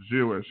part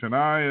Jewish. And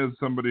I, as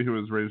somebody who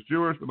is raised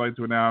Jewish, would like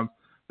to announce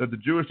that the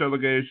Jewish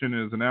delegation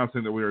is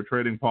announcing that we are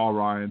trading Paul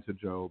Ryan to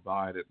Joe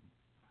Biden.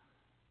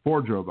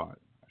 For Joe Biden,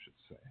 I should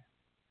say.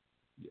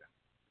 Yeah.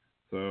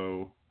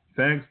 So,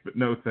 thanks, but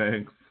no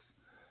thanks.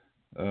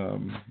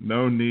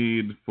 No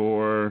need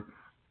for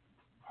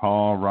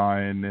Paul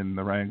Ryan in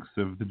the ranks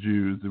of the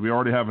Jews. We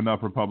already have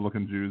enough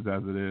Republican Jews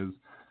as it is.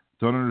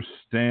 Don't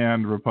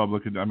understand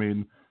Republican. I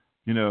mean,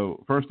 you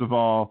know, first of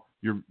all,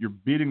 you're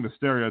beating the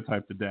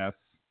stereotype to death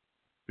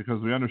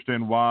because we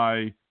understand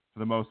why, for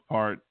the most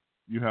part,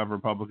 you have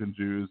Republican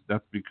Jews.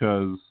 That's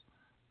because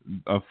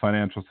of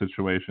financial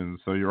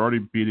situations. So you're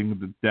already beating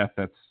the death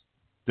that's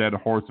dead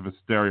horse of a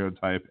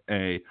stereotype,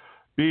 A.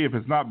 B, if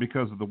it's not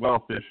because of the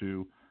wealth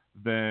issue,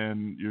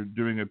 then you're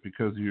doing it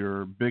because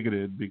you're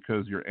bigoted,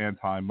 because you're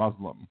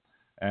anti-Muslim.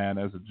 And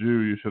as a Jew,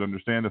 you should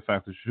understand the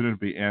fact that you shouldn't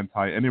be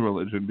anti any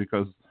religion,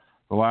 because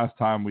the last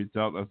time we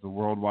dealt as a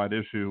worldwide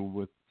issue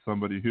with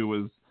somebody who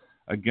was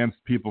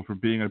against people for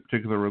being in a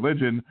particular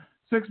religion,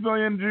 6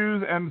 million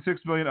Jews and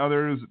 6 million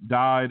others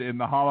died in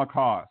the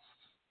Holocaust.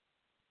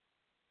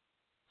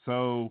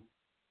 So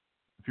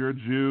if you're a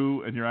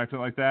Jew and you're acting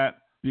like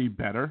that, be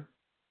better.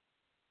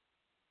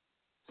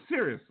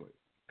 Seriously.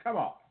 Come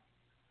on.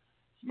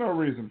 There's no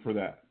reason for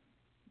that.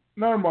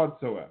 None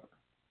whatsoever.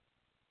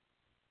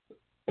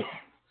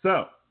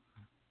 So,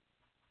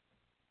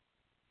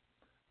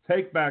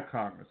 take back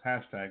Congress.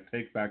 Hashtag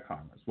take back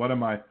Congress. What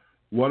am I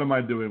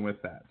doing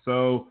with that?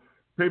 So,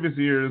 previous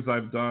years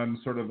I've done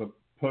sort of a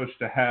push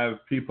to have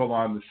people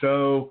on the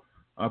show,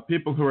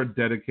 people who are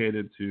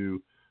dedicated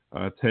to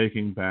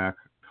taking back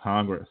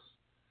Congress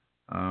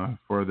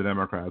for the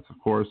Democrats. Of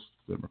course,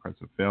 the Democrats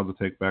have failed to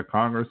take back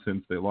Congress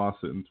since they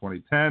lost it in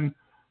 2010,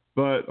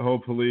 but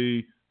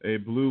hopefully a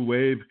blue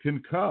wave can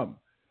come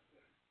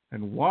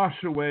and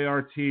wash away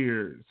our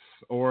tears,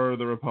 or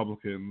the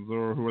Republicans,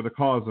 or who are the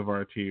cause of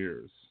our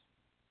tears.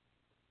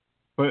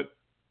 But at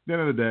the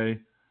end of the day,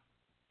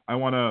 I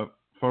want to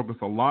focus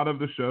a lot of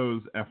the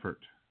show's effort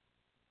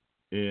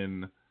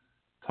in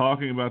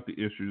talking about the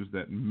issues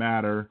that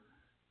matter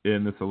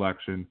in this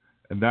election,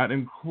 and that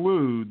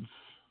includes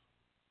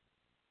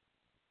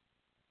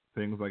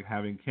things like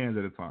having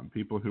candidates on,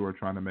 people who are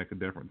trying to make a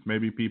difference.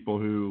 Maybe people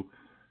who,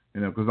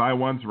 you know, because I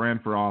once ran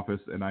for office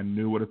and I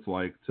knew what it's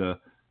like to,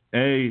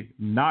 A,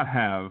 not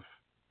have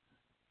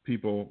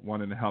people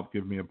wanting to help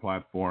give me a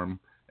platform,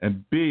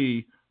 and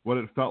B, what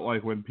it felt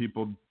like when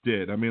people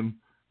did. I mean,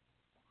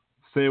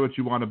 say what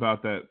you want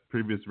about that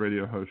previous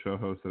radio show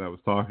host that I was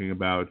talking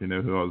about, you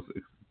know, who I was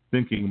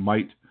thinking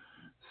might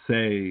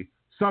say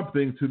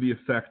something to the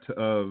effect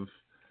of,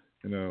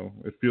 you know,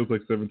 it feels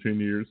like 17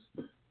 years.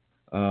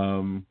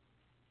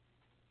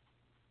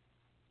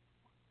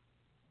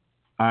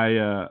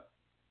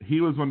 He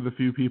was one of the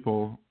few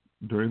people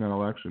during that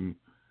election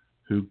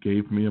who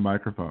gave me a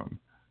microphone,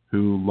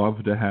 who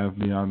loved to have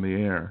me on the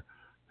air,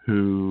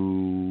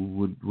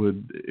 who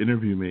would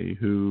interview me,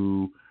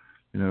 who,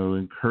 you know,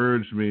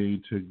 encouraged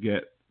me to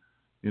get,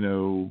 you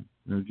know,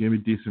 gave me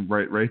decent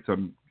rates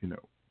on, you know,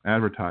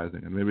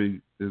 advertising. And maybe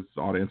his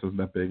audience wasn't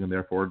that big, and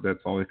therefore that's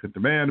all he could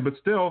demand. But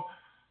still,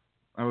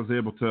 I was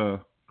able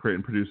to create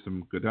and produce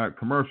some good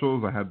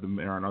commercials. I had them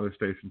air on other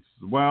stations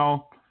as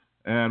well.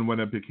 And when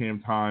it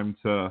became time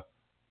to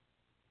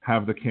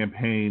have the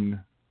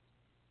campaign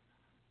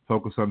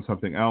focus on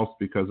something else,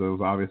 because it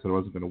was obvious that I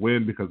wasn't going to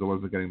win, because I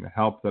wasn't getting the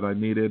help that I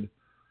needed,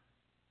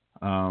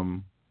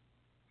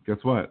 guess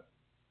what?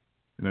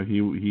 You know,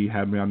 he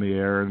had me on the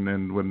air, and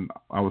then when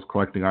I was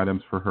collecting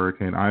items for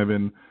Hurricane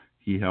Ivan,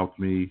 he helped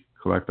me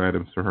collect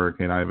items for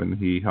Hurricane Ivan.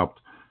 He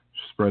helped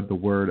spread the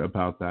word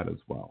about that as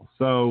well.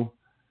 So,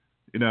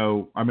 you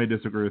know, I may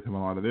disagree with him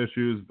on a lot of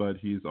issues, but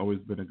he's always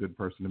been a good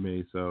person to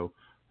me. So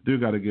I do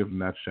got to give him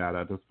that shout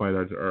out despite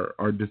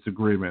our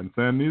disagreements.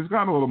 And he's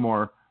gotten a little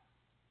more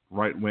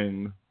right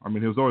wing. I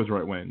mean, he was always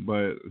right wing,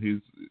 but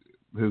his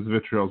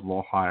vitriol is a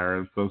little higher,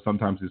 and so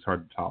sometimes he's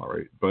hard to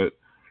tolerate. But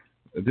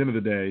at the end of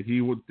the day, he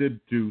did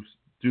do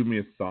me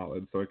a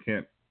solid, so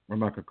I'm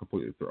not going to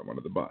completely throw him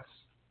under the bus.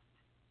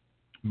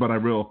 But I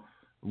will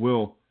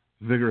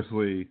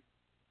vigorously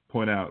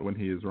point out when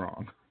he is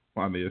wrong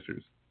on the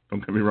issues.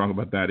 Don't get me wrong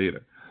about that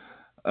either.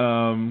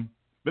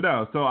 But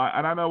no, so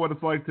I know what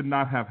it's like to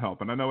not have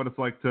help, and I know what it's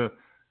like to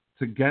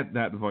get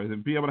that voice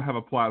and be able to have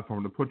a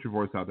platform to put your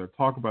voice out there,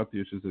 talk about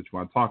the issues that you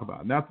want to talk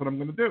about, and that's what I'm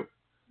going to do.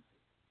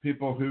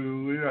 People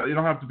who, you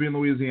don't have to be in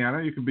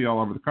Louisiana, you can be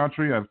all over the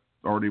country. I've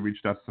already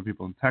reached out to some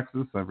people in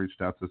Texas. I've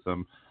reached out to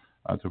some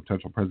to a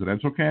potential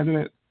presidential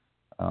candidate.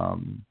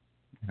 You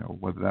know,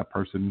 whether that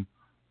person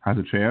has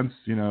a chance,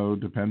 you know,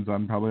 depends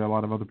on probably a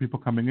lot of other people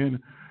coming in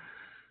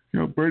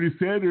Bernie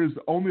Sanders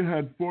only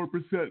had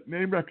 4%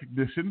 name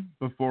recognition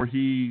before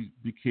he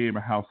became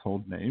a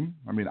household name.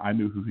 I mean, I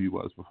knew who he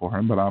was before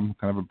him, but I'm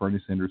kind of a Bernie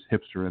Sanders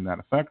hipster in that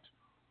effect.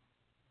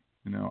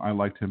 I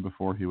liked him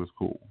before he was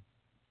cool.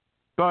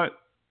 But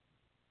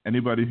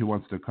anybody who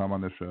wants to come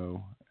on the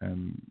show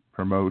and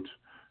promote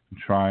and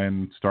try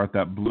and start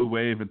that blue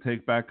wave and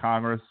take back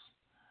Congress,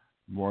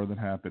 more than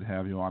happy to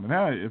have you on. And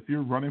hey, if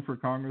you're running for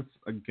Congress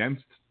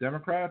against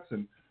Democrats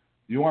and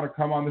you want to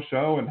come on the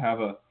show and have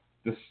a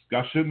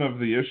discussion of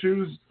the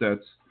issues, that's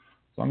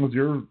as long as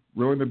you're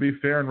willing to be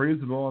fair and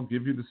reasonable, I'll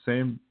give you the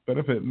same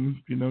benefit. And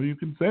you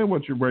can say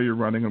where you're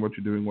running and what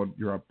you're doing, what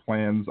your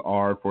plans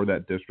are for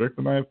that district,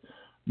 and I have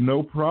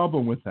no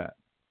problem with that.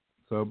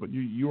 So, but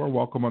you are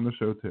welcome on the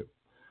show too,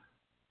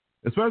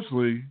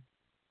 especially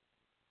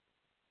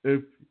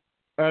if,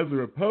 as a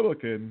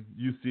Republican,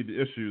 you see the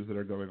issues that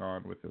are going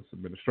on with this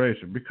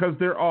administration, because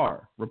there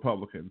are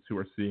Republicans who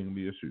are seeing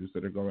the issues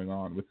that are going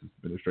on with this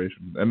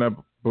administration. And I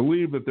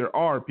believe that there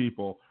are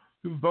people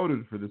who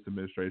voted for this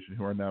administration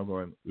who are now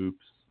going,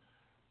 oops,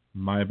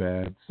 my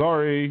bad.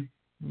 Sorry.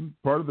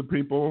 Part of the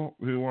people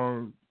who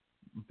are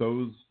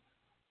those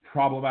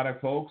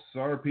problematic folks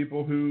are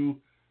people who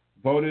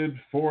voted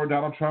for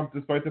Donald Trump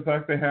despite the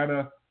fact they had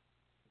a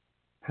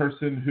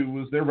person who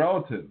was their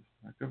relative,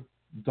 like a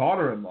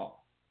daughter-in-law,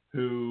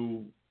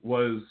 who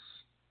was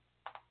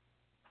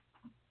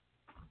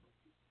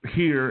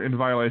here in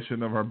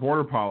violation of our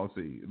border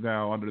policy.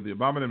 Now, under the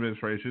Obama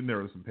administration, there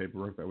was some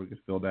paperwork that would get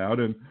filled out,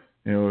 and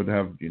it would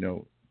have,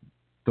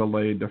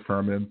 delayed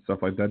deferment, stuff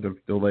like that,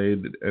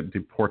 delayed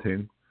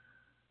deporting.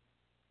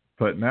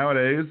 But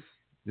nowadays,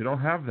 you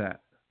don't have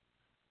that.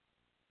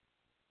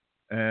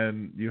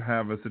 And you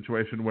have a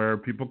situation where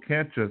people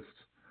can't just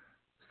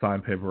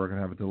sign paperwork and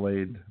have a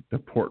delayed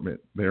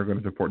deportment. They are going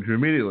to deport you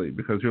immediately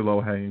because you're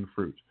low-hanging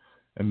fruit.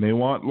 And they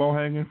want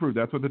low-hanging fruit.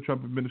 That's what the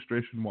Trump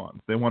administration wants.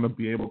 They want to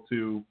be able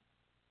to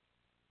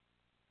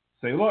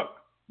say, look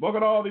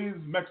at all these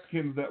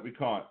Mexicans that we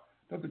caught.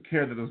 Doesn't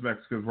care that those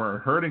Mexicans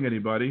weren't hurting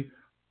anybody.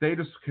 They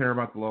just care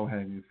about the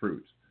low-hanging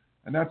fruit.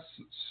 And that's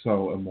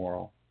so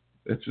immoral.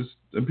 It's just,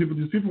 and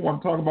these people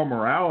want to talk about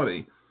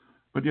morality,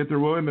 but yet they're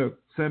willing to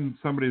send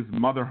somebody's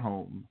mother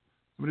home,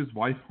 somebody's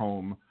wife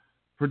home,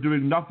 for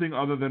doing nothing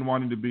other than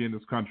wanting to be in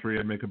this country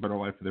and make a better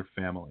life for their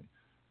family.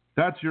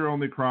 That's your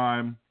only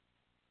crime.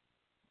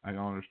 I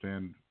don't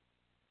understand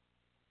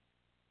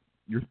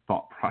your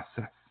thought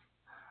process.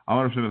 I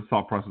don't understand the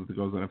thought process that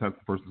goes on. If that's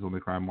the person's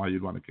only crime, why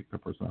you'd want to kick the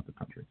person out of the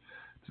country.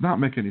 It does not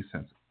make any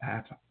sense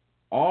at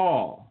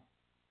all.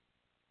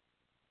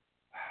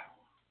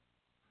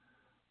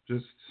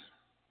 Just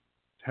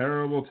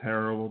terrible.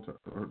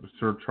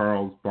 Sir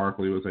Charles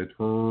Barkley was a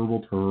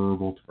terrible.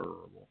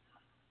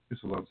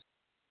 Used to love.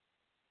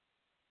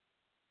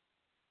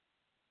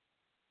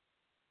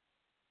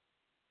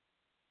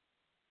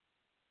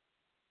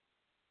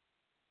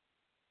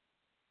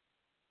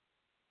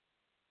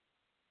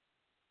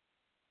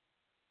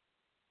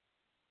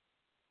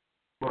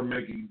 Are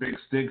making big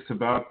stinks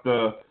about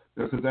this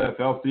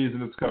NFL season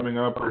that's coming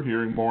up. We're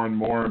hearing more and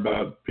more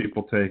about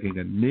people taking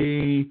a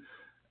knee,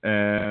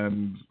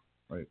 and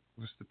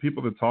just the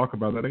people that talk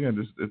about that,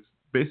 again, it's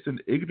based in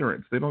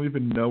ignorance. They don't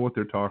even know what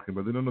they're talking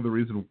about. They don't know the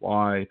reason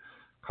why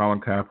Colin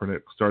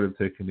Kaepernick started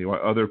taking knee, why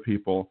other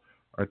people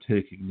are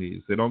taking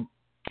knees. They don't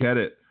get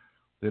it.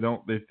 They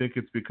think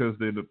it's because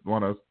they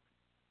want to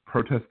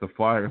protest the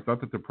flag. It's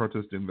not that they're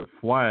protesting the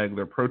flag.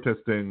 They're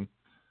protesting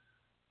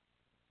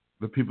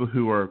the people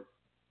who are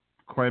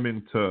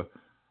claiming to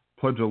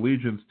pledge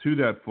allegiance to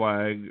that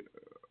flag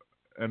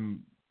and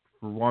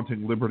for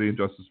wanting liberty and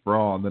justice for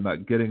all, and then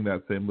not getting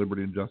that same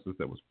liberty and justice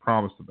that was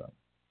promised to them.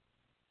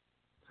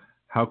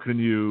 How can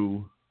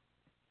you?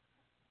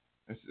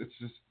 It's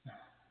just,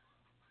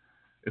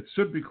 it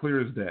should be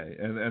clear as day,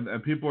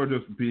 and people are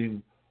just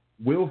being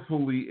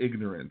willfully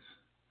ignorant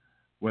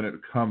when it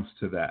comes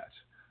to that.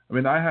 I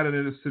mean, I had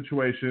a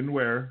situation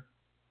where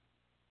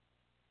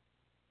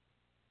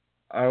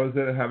I was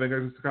having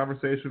a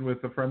conversation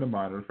with a friend of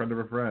mine, or a friend of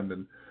a friend,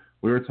 and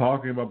we were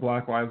talking about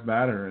Black Lives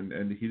Matter,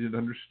 and he didn't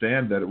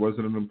understand that it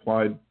wasn't an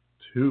implied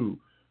to,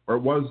 or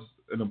it was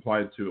an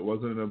implied to, it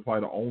wasn't an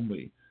implied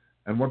only.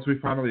 And once we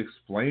finally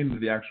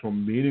explained the actual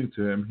meaning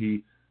to him,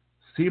 he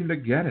seemed to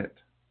get it.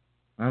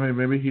 I mean,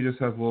 maybe he just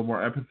has a little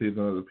more empathy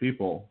than other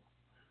people,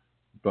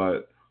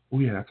 but,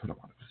 that's what I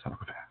wanted to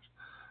talk about.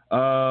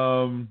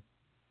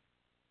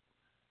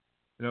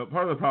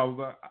 Part of the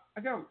problem,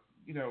 I got,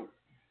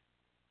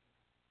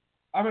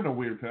 I'm in a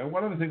weird thing.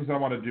 One of the things I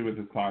want to do with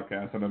this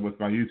podcast and then with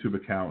my YouTube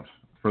account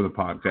for the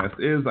podcast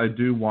is I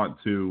do want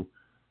to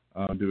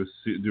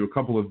do a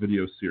couple of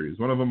video series.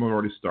 One of them I've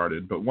already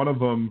started, but one of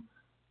them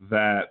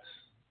that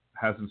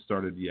hasn't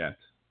started yet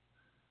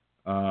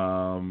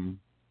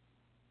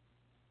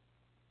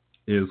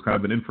is kind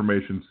of an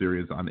information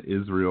series on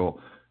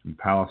Israel and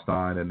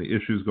Palestine and the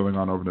issues going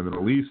on over in the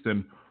Middle East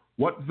and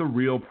what the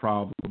real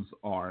problems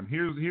are. And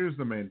here's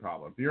the main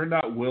problem. If you're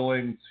not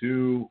willing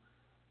to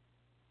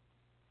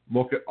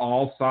look at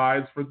all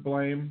sides for the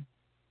blame,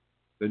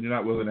 then you're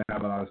not willing to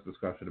have an honest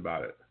discussion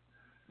about it.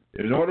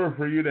 In order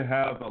for you to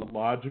have a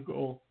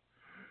logical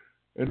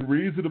and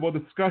reasonable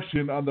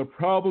discussion on the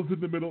problems in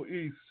the Middle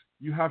East,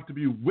 you have to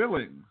be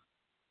willing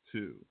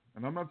to.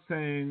 And I'm not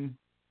saying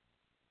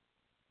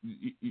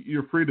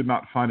you're free to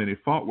not find any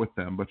fault with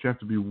them, but you have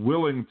to be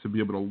willing to be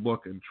able to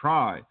look and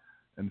try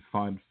and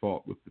find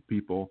fault with the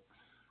people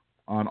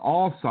on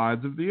all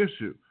sides of the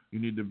issue. You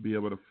need to be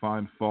able to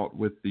find fault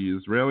with the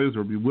Israelis,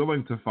 or be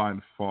willing to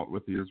find fault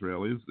with the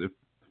Israelis if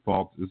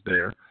fault is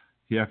there.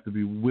 You have to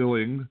be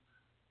willing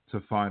to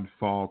find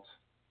fault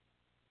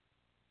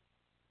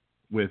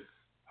with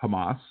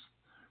Hamas,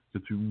 to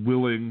be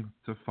willing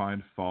to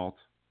find fault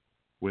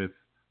with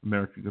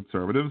American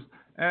conservatives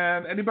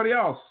and anybody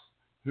else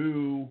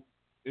who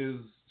is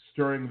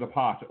stirring the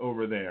pot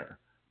over there.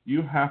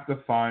 You have to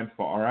find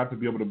fault, or have to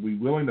be able to be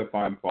willing to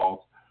find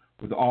fault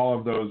with all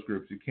of those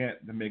groups. You can't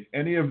make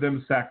any of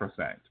them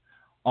sacrosanct.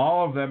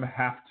 All of them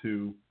have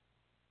to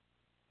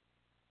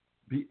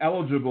be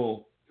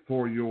eligible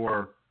for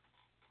your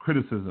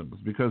criticisms,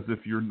 because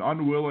if you're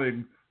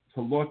unwilling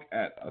to look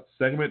at a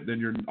segment, then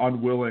you're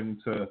unwilling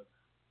to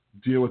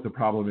deal with the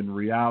problem in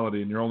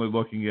reality, and you're only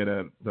looking at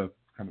the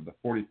kind of the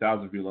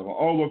 40,000 view level.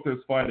 Oh, look,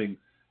 there's fighting,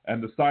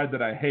 and the side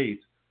that I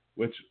hate,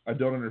 which I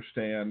don't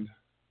understand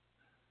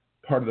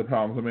part of the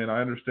problems. I mean,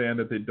 I understand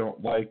that they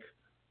don't like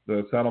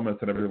the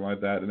settlements and everything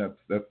like that, and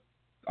that's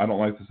I don't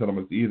like the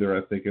settlements either.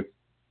 I think it's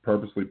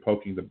purposely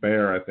poking the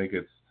bear. I think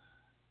it's,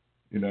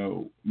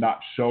 not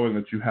showing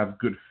that you have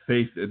good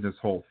faith in this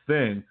whole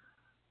thing.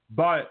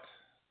 But,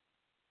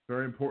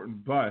 very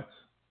important but,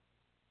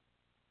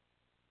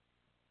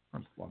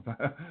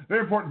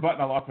 very important but,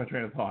 and I lost my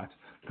train of thought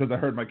because I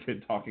heard my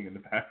kid talking in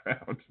the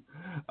background.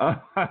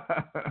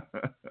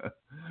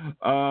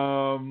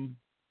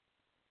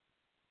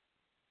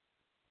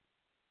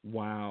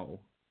 Wow.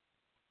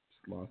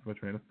 Just lost my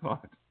train of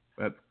thought.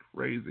 That's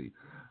crazy.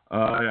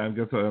 I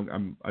guess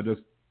I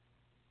just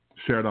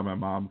shared on my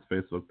mom's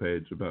Facebook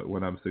page about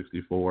when I'm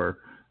 64.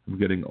 I'm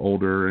getting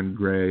older and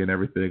gray and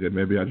everything, and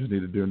maybe I just need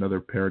to do another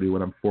parody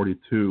when I'm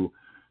 42,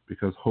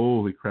 because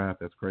holy crap,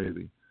 that's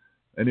crazy.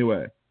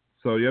 Anyway,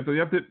 so you have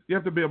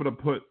to be able to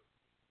put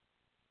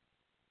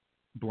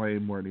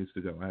blame where it needs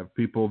to go. I have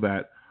people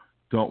that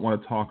don't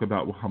want to talk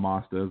about what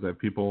Hamas does. I have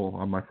people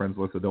on my friends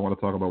list that don't want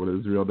to talk about what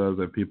Israel does.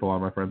 I have people on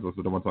my friends list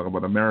that don't want to talk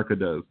about what America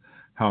does,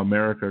 how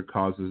America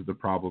causes the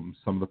problems,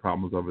 some of the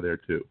problems over there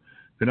too.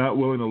 If you're not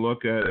willing to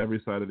look at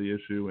every side of the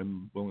issue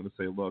and willing to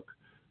say, look,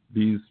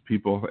 these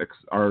people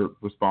are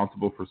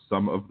responsible for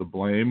some of the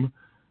blame,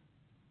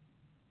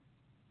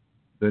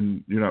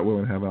 then you're not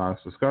willing to have an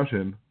honest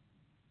discussion.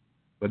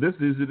 But this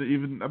isn't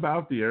even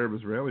about the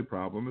Arab-Israeli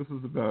problem. This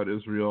is about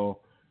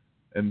Israel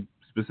and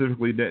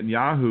specifically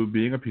Netanyahu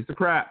being a piece of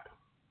crap.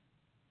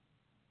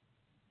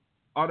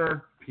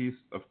 Utter piece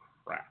of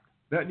crap.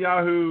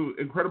 Netanyahu,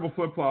 incredible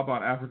flip-flop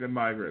on African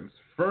migrants.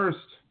 First,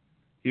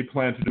 he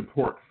planned to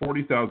deport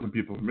 40,000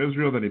 people from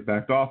Israel, then he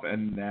backed off,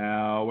 and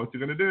now what's he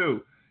going to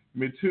do? He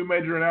made two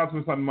major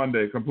announcements on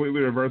Monday, completely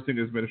reversing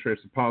his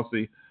administration's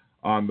policy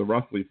on the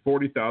roughly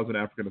 40,000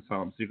 African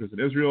asylum seekers in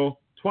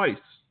Israel twice.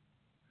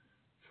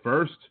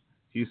 First,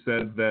 he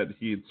said that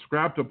he had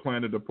scrapped a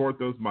plan to deport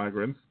those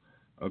migrants,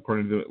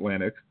 according to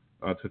Atlantic,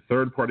 to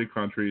third-party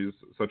countries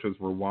such as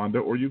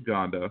Rwanda or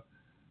Uganda,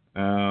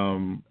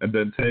 and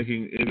then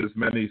taking in as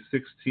many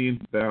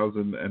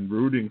 16,000 and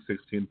routing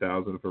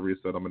 16,000 for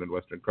resettlement in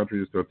Western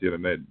countries throughout the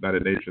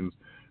United Nations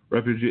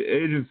Refugee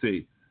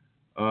Agency.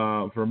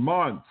 For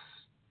months,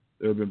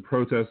 there have been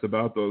protests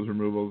about those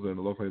removals, and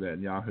it looked like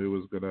Netanyahu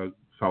was going to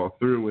follow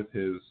through with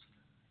his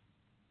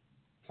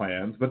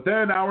plans. But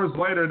then hours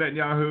later,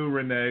 Netanyahu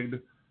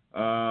reneged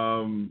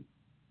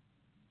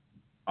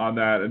on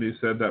that, and he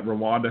said that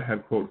Rwanda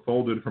had, quote,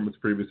 folded from its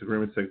previous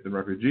agreement to take in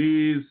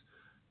refugees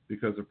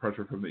because of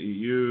pressure from the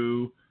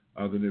EU,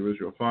 the new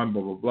Israel Fund,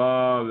 blah, blah,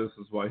 blah. This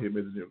is why he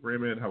made the new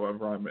agreement.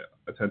 However, I'm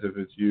attentive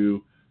as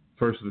you,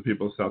 first to the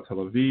people of South Tel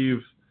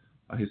Aviv.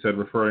 He said,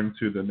 referring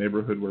to the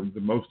neighborhood where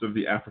most of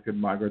the African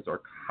migrants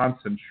are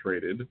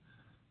concentrated.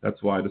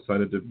 That's why I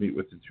decided to meet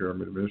with the Interior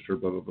Minister,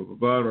 blah, blah, blah, blah,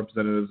 blah,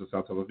 representatives of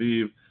South Tel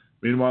Aviv.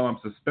 Meanwhile, I'm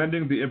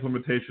suspending the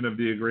implementation of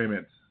the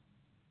agreement.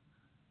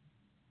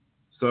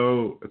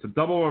 So it's a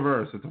double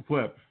reverse. It's a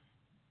flip.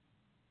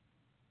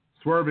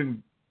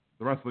 Swerving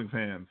the wrestling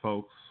fan,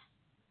 folks.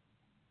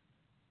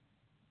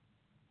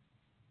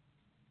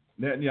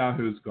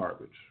 Netanyahu's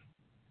garbage.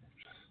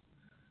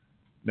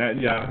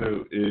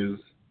 Netanyahu is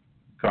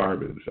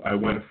garbage. I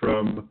went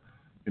from,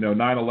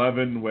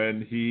 9/11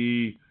 when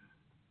he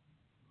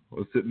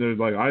was sitting there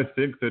like, I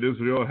think that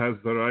Israel has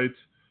the right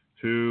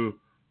to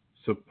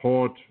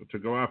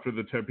go after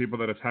the 10 people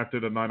that attacked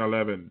it on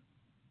 9/11.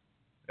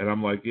 And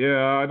I'm like, yeah,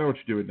 I know what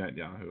you're doing,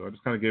 Netanyahu. I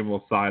just kind of gave him a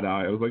little side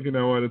eye. I was like, you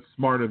know what, it's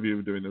smart of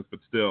you doing this, but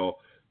still,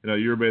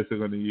 you're basically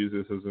going to use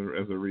this as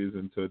a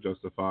reason to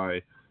justify,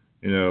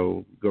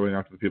 going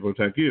after the people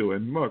who attack you.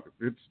 And look,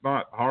 it's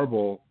not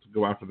horrible to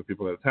go after the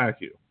people that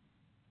attack you.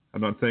 I'm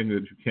not saying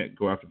that you can't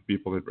go after the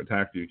people that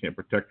attack you. You can't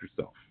protect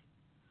yourself.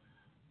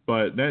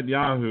 But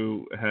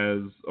Netanyahu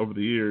has, over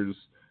the years,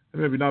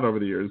 and maybe not over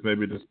the years,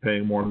 maybe just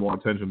paying more and more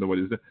attention to what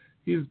he's doing,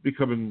 he's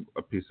becoming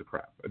a piece of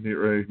crap. And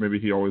or maybe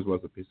he always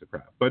was a piece of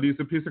crap, but he's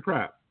a piece of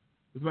crap.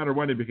 Doesn't matter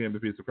when he became a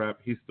piece of crap,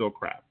 he's still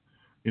crap.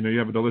 You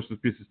have a delicious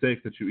piece of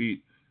steak that you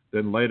eat,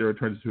 then later it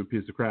turns into a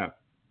piece of crap.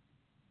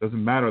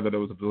 Doesn't matter that it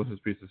was a delicious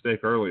piece of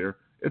steak earlier,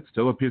 it's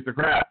still a piece of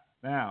crap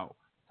now.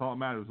 That's all that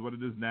matters, what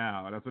it is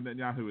now. And that's what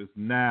Netanyahu is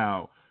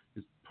now.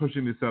 He's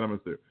pushing these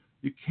settlements through.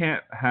 You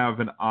can't have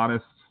an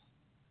honest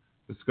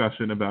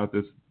discussion about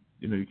this.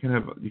 You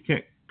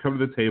can't come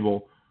to the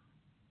table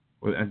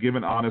and give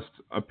an honest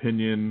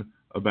opinion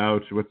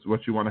about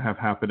what you want to have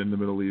happen in the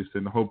Middle East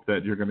and hope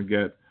that you're going to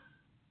get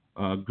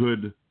a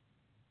good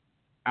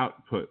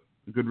output,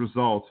 a good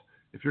result,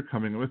 if you're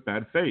coming in with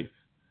bad faith.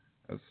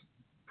 As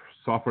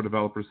software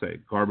developers say,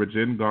 garbage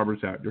in,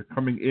 garbage out. You're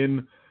coming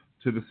in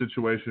to the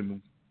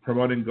situation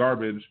promoting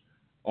garbage.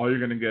 All you're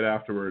going to get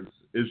afterwards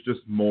is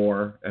just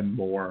more and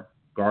more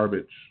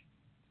garbage.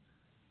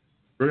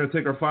 We're going to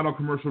take our final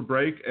commercial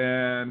break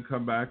and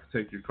come back,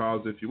 take your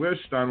calls if you wish.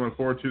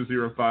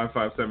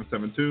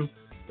 914-205-5772.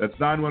 That's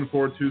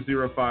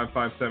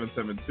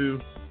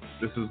 914-205-5772.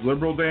 This is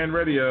Liberal Dan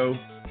Radio.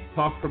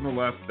 Talk from the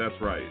left, that's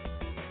right.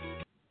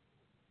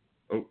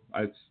 Oh,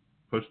 I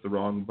pushed the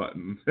wrong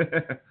button.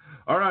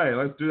 All right,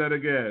 let's do that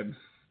again.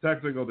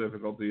 Technical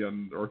difficulty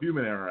or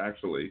human error,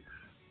 actually.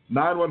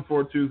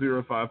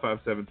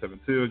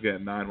 914-205-5772.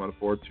 Again,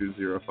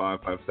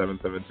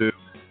 914-205-5772.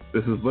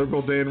 This is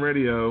Liberal Dan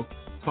Radio.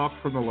 Talk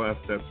from the left,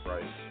 that's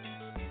right.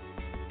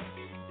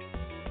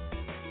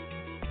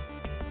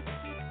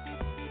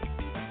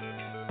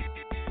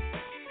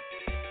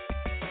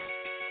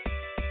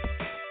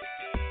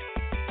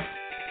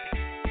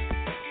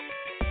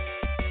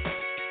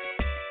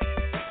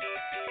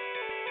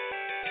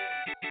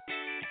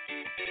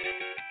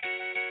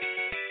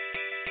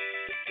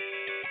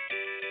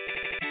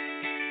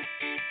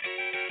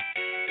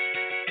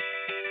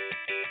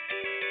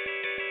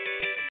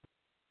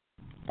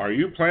 Are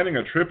you planning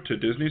a trip to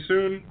Disney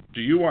soon?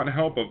 Do you want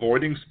help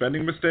avoiding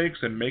spending mistakes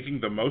and making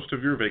the most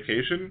of your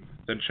vacation?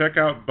 Then check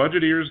out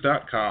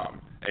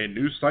BudgetEars.com, a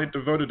new site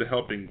devoted to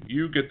helping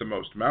you get the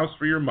most mouse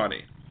for your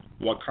money.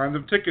 What kinds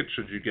of tickets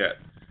should you get?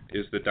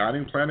 Is the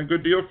dining plan a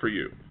good deal for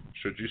you?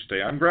 Should you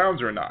stay on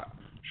grounds or not?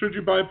 Should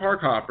you buy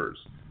park hoppers?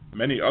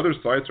 Many other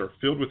sites are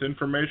filled with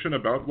information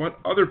about what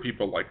other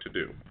people like to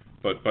do,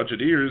 but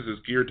BudgetEars is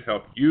geared to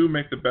help you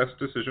make the best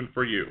decision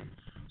for you.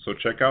 So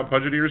check out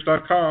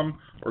BudgetEars.com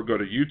or go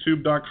to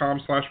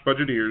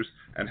YouTube.com/BudgetEars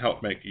and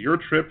help make your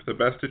trip the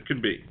best it can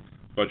be.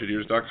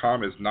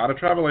 BudgetEars.com is not a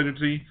travel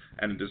agency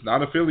and it is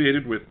not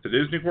affiliated with the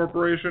Disney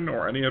Corporation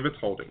or any of its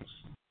holdings.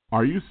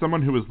 Are you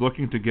someone who is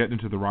looking to get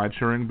into the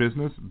ride-sharing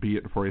business, be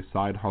it for a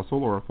side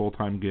hustle or a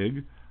full-time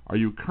gig? Are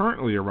you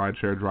currently a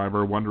rideshare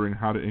driver wondering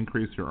how to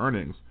increase your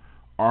earnings?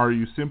 Are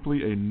you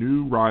simply a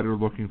new rider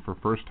looking for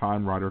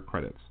first-time rider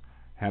credits?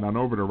 Head on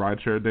over to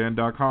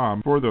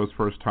ridesharedan.com for those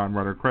first-time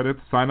rider credits,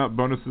 sign-up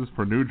bonuses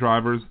for new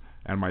drivers,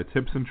 and my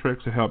tips and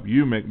tricks to help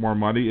you make more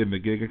money in the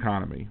gig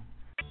economy.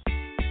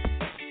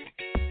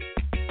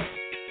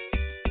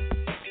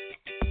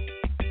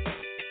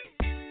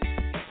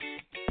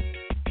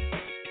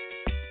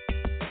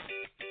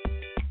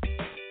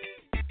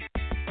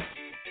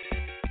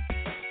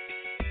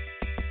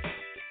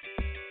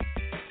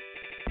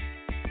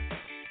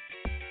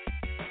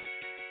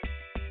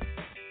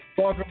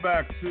 Welcome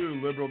back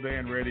to Liberal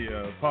Dan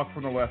Radio. Talk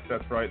from the left,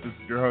 that's right. This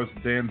is your host,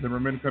 Dan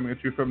Zimmerman, coming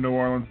at you from New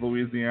Orleans,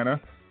 Louisiana.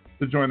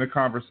 To join the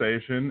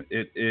conversation,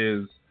 it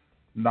is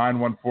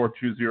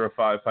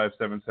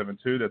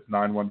 914-205-5772. That's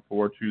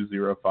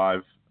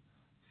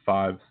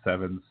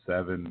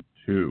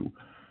 914-205-5772.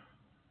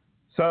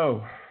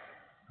 So,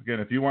 again,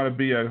 if you want to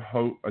be a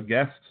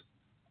guest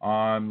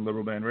on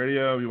Liberal Dan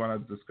Radio, you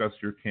want to discuss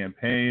your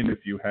campaign,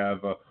 if you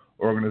have an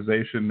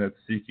organization that's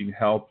seeking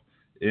help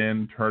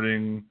in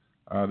turning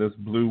this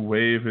blue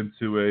wave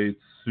into a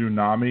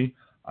tsunami,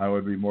 I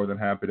would be more than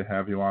happy to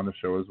have you on the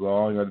show as well.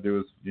 All you got to do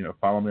is,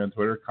 follow me on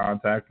Twitter,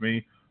 contact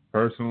me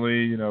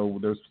personally.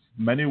 There's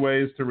many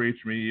ways to reach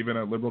me, even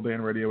at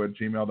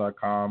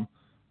liberaldanradio@gmail.com.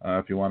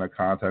 If you want to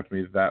contact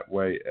me that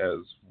way as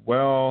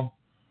well.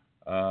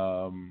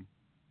 I'm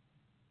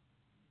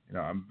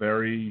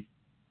very,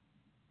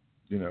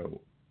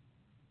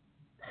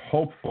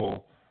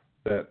 hopeful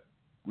that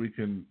we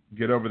can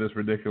get over this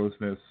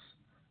ridiculousness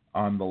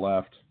on the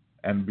left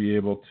and be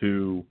able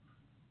to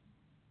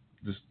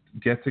just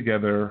get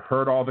together,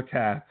 herd all the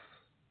cats,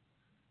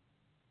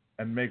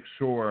 and make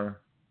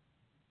sure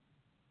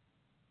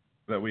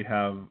that we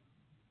have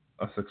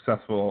a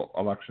successful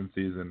election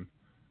season.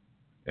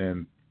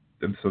 And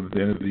so at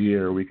the end of the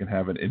year, we can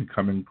have an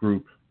incoming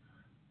group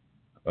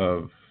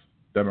of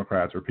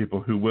Democrats or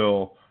people who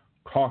will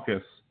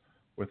caucus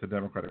with the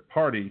Democratic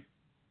Party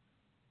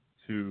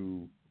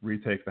to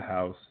retake the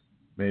House,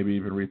 maybe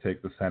even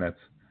retake the Senate,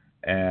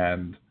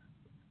 and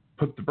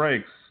put the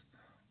brakes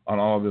on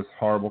all of this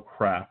horrible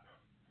crap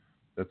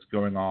that's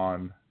going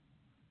on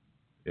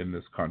in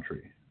this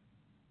country.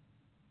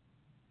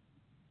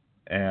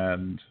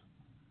 And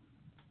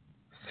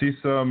see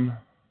some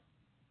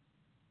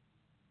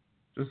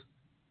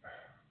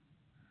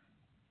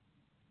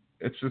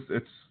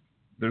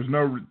there's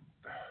no.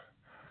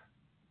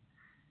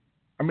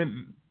 I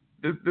mean,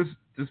 this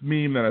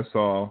meme that I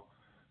saw.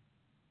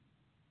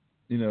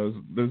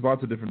 There's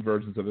lots of different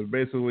versions of it.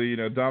 Basically,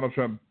 Donald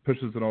Trump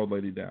pushes an old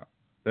lady down.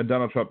 Then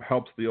Donald Trump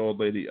helps the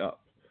old lady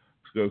up.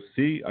 So goes,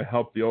 see, I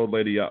helped the old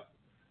lady up.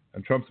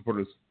 And Trump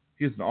supporters,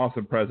 he's an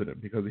awesome president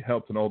because he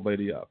helped an old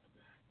lady up.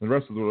 And the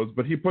rest of the world is,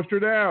 but he pushed her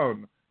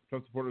down.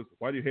 Trump supporters,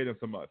 why do you hate him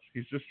so much?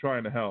 He's just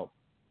trying to help.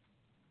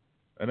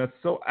 And that's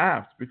so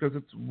apt because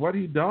it's what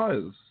he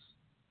does.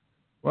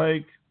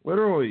 Like,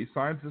 literally,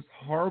 signs this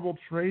horrible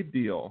trade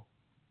deal.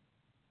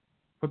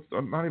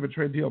 Not even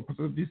trade deal, puts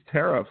these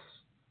tariffs.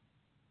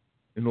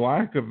 In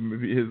lack of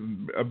his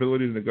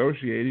ability to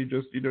negotiate, he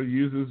just,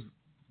 uses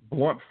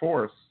blunt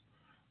force,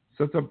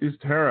 sets up these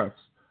tariffs.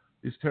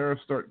 These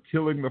tariffs start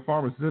killing the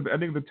farmers. Instead of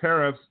ending the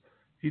tariffs,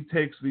 he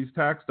takes these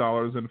tax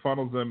dollars and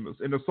funnels them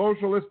in a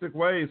socialistic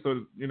way.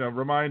 So,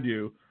 remind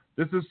you,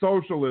 this is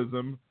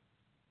socialism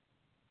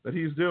that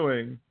he's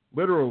doing,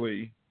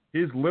 literally.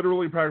 He's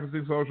literally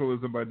practicing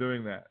socialism by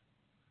doing that.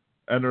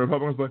 And the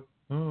Republicans are like,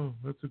 oh,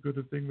 that's a good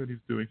thing that he's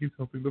doing. He's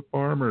helping the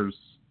farmers.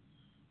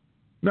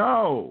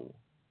 No.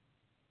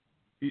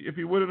 If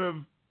he wouldn't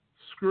have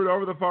screwed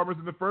over the farmers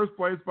in the first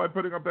place by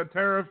putting up that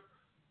tariff,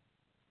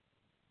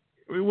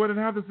 we wouldn't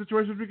have the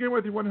situation to begin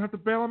with. He wouldn't have to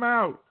bail them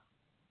out.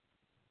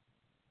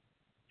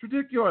 It's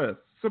ridiculous.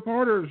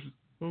 Supporters,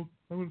 oh,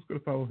 I'm just going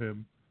to follow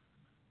him.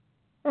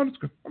 I'm just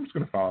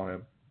going to follow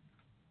him.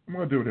 I'm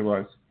going to do what he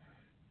likes.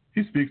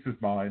 He speaks his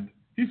mind.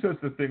 He says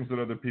the things that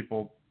other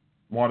people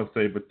want to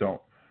say but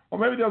don't. Well,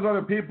 maybe those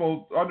other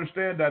people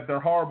understand that their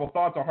horrible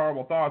thoughts are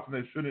horrible thoughts and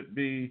they shouldn't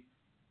be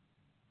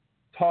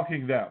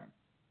talking them.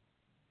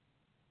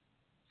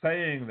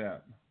 Saying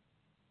them,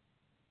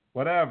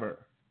 whatever.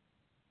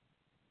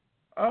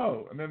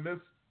 Oh, and then this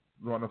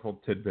wonderful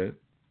tidbit.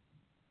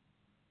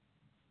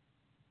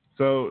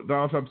 So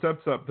Donald Trump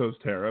sets up those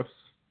tariffs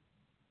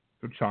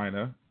for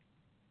China,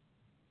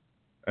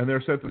 and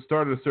they're set to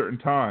start at a certain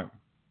time.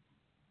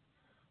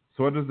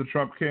 So what does the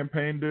Trump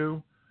campaign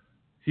do?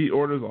 He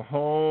orders a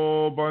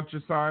whole bunch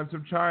of signs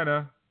from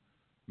China,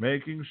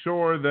 making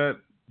sure that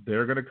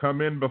they're going to come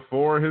in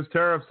before his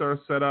tariffs are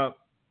set up.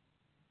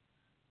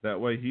 That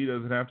way he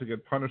doesn't have to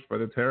get punished by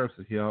the tariffs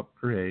that he helped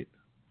create,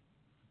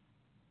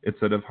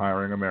 instead of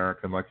hiring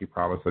American like he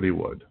promised that he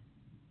would.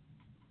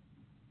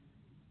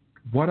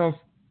 What else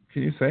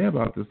can you say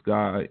about this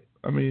guy?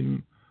 I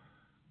mean,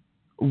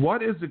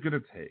 what is it going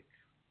to take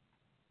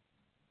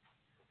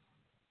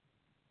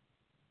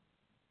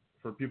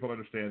for people to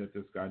understand that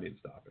this guy needs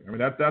stopping? I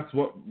mean, that's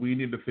what we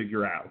need to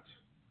figure out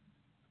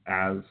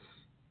as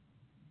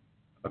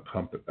a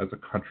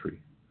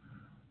country.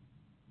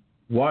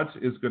 What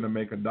is going to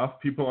make enough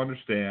people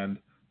understand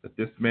that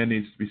this man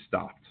needs to be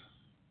stopped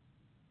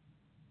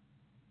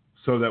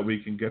so that we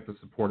can get the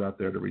support out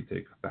there to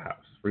retake the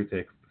House,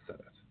 retake the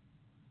Senate?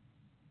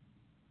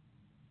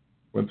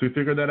 Once we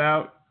figure that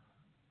out,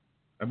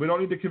 and we don't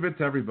need to convince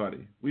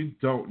everybody. We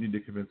don't need to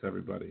convince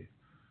everybody.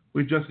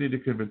 We just need to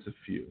convince a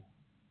few.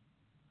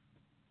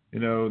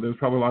 There's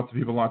probably lots of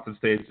people, lots of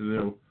states,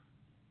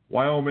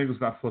 Wyoming is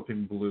not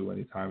flipping blue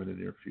anytime in the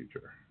near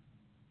future.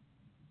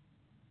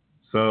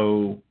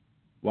 So,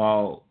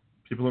 while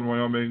people in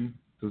Wyoming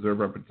deserve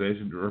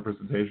representation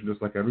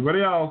just like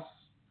everybody else,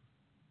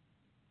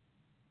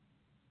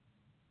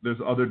 there's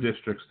other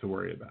districts to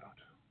worry about.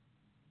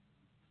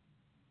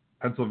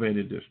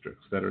 Pennsylvania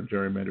districts that are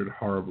gerrymandered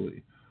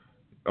horribly.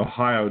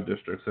 Ohio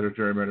districts that are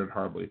gerrymandered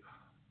horribly.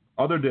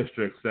 Other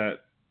districts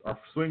that are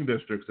swing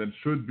districts and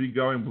should be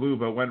going blue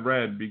but went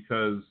red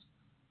because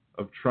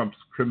of Trump's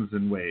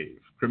crimson wave,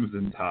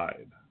 crimson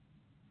tide.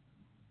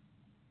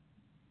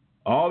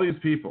 All these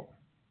people,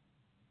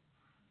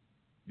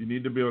 you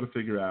need to be able to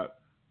figure out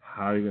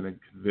how you're going to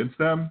convince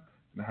them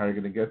and how you're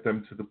going to get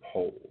them to the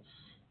polls.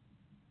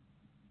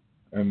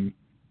 And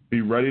be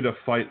ready to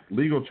fight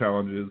legal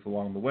challenges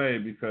along the way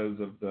because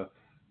of the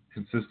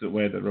consistent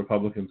way that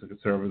Republicans and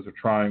conservatives are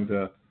trying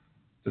to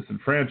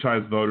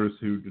disenfranchise voters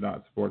who do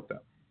not support them.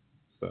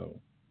 So,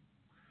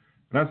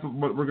 and that's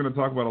what we're going to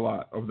talk about a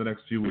lot over the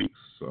next few weeks,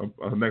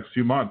 the next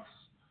few months,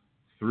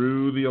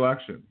 through the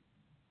election,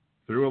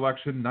 through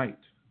election night.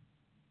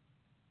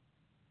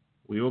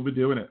 We will be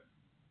doing it.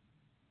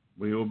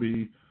 We will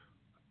be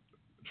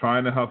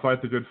trying to help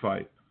fight the good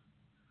fight.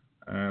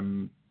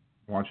 And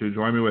I want you to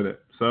join me with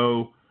it.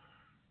 So,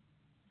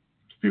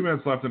 just a few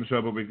minutes left in the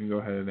show, but we can go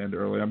ahead and end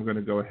early. I'm going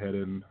to go ahead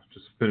and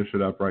just finish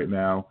it up right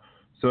now.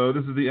 So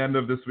this is the end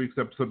of this week's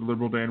episode of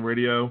Liberal Dan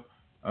Radio.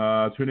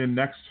 Tune in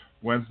next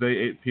Wednesday,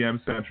 8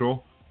 p.m.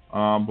 Central,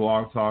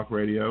 Blog Talk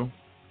Radio,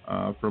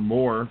 for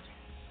more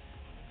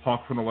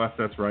talk from the left.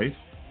 That's right.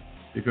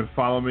 You can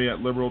follow me at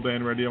Liberal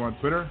Dan Radio on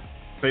Twitter,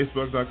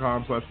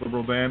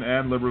 Facebook.com/LiberalDan,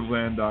 and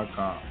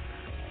LiberalDan.com.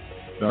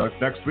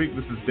 Next week,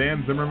 this is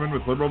Dan Zimmerman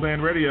with Liberal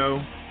Dan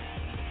Radio.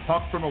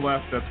 Talk from the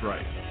left. That's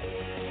right.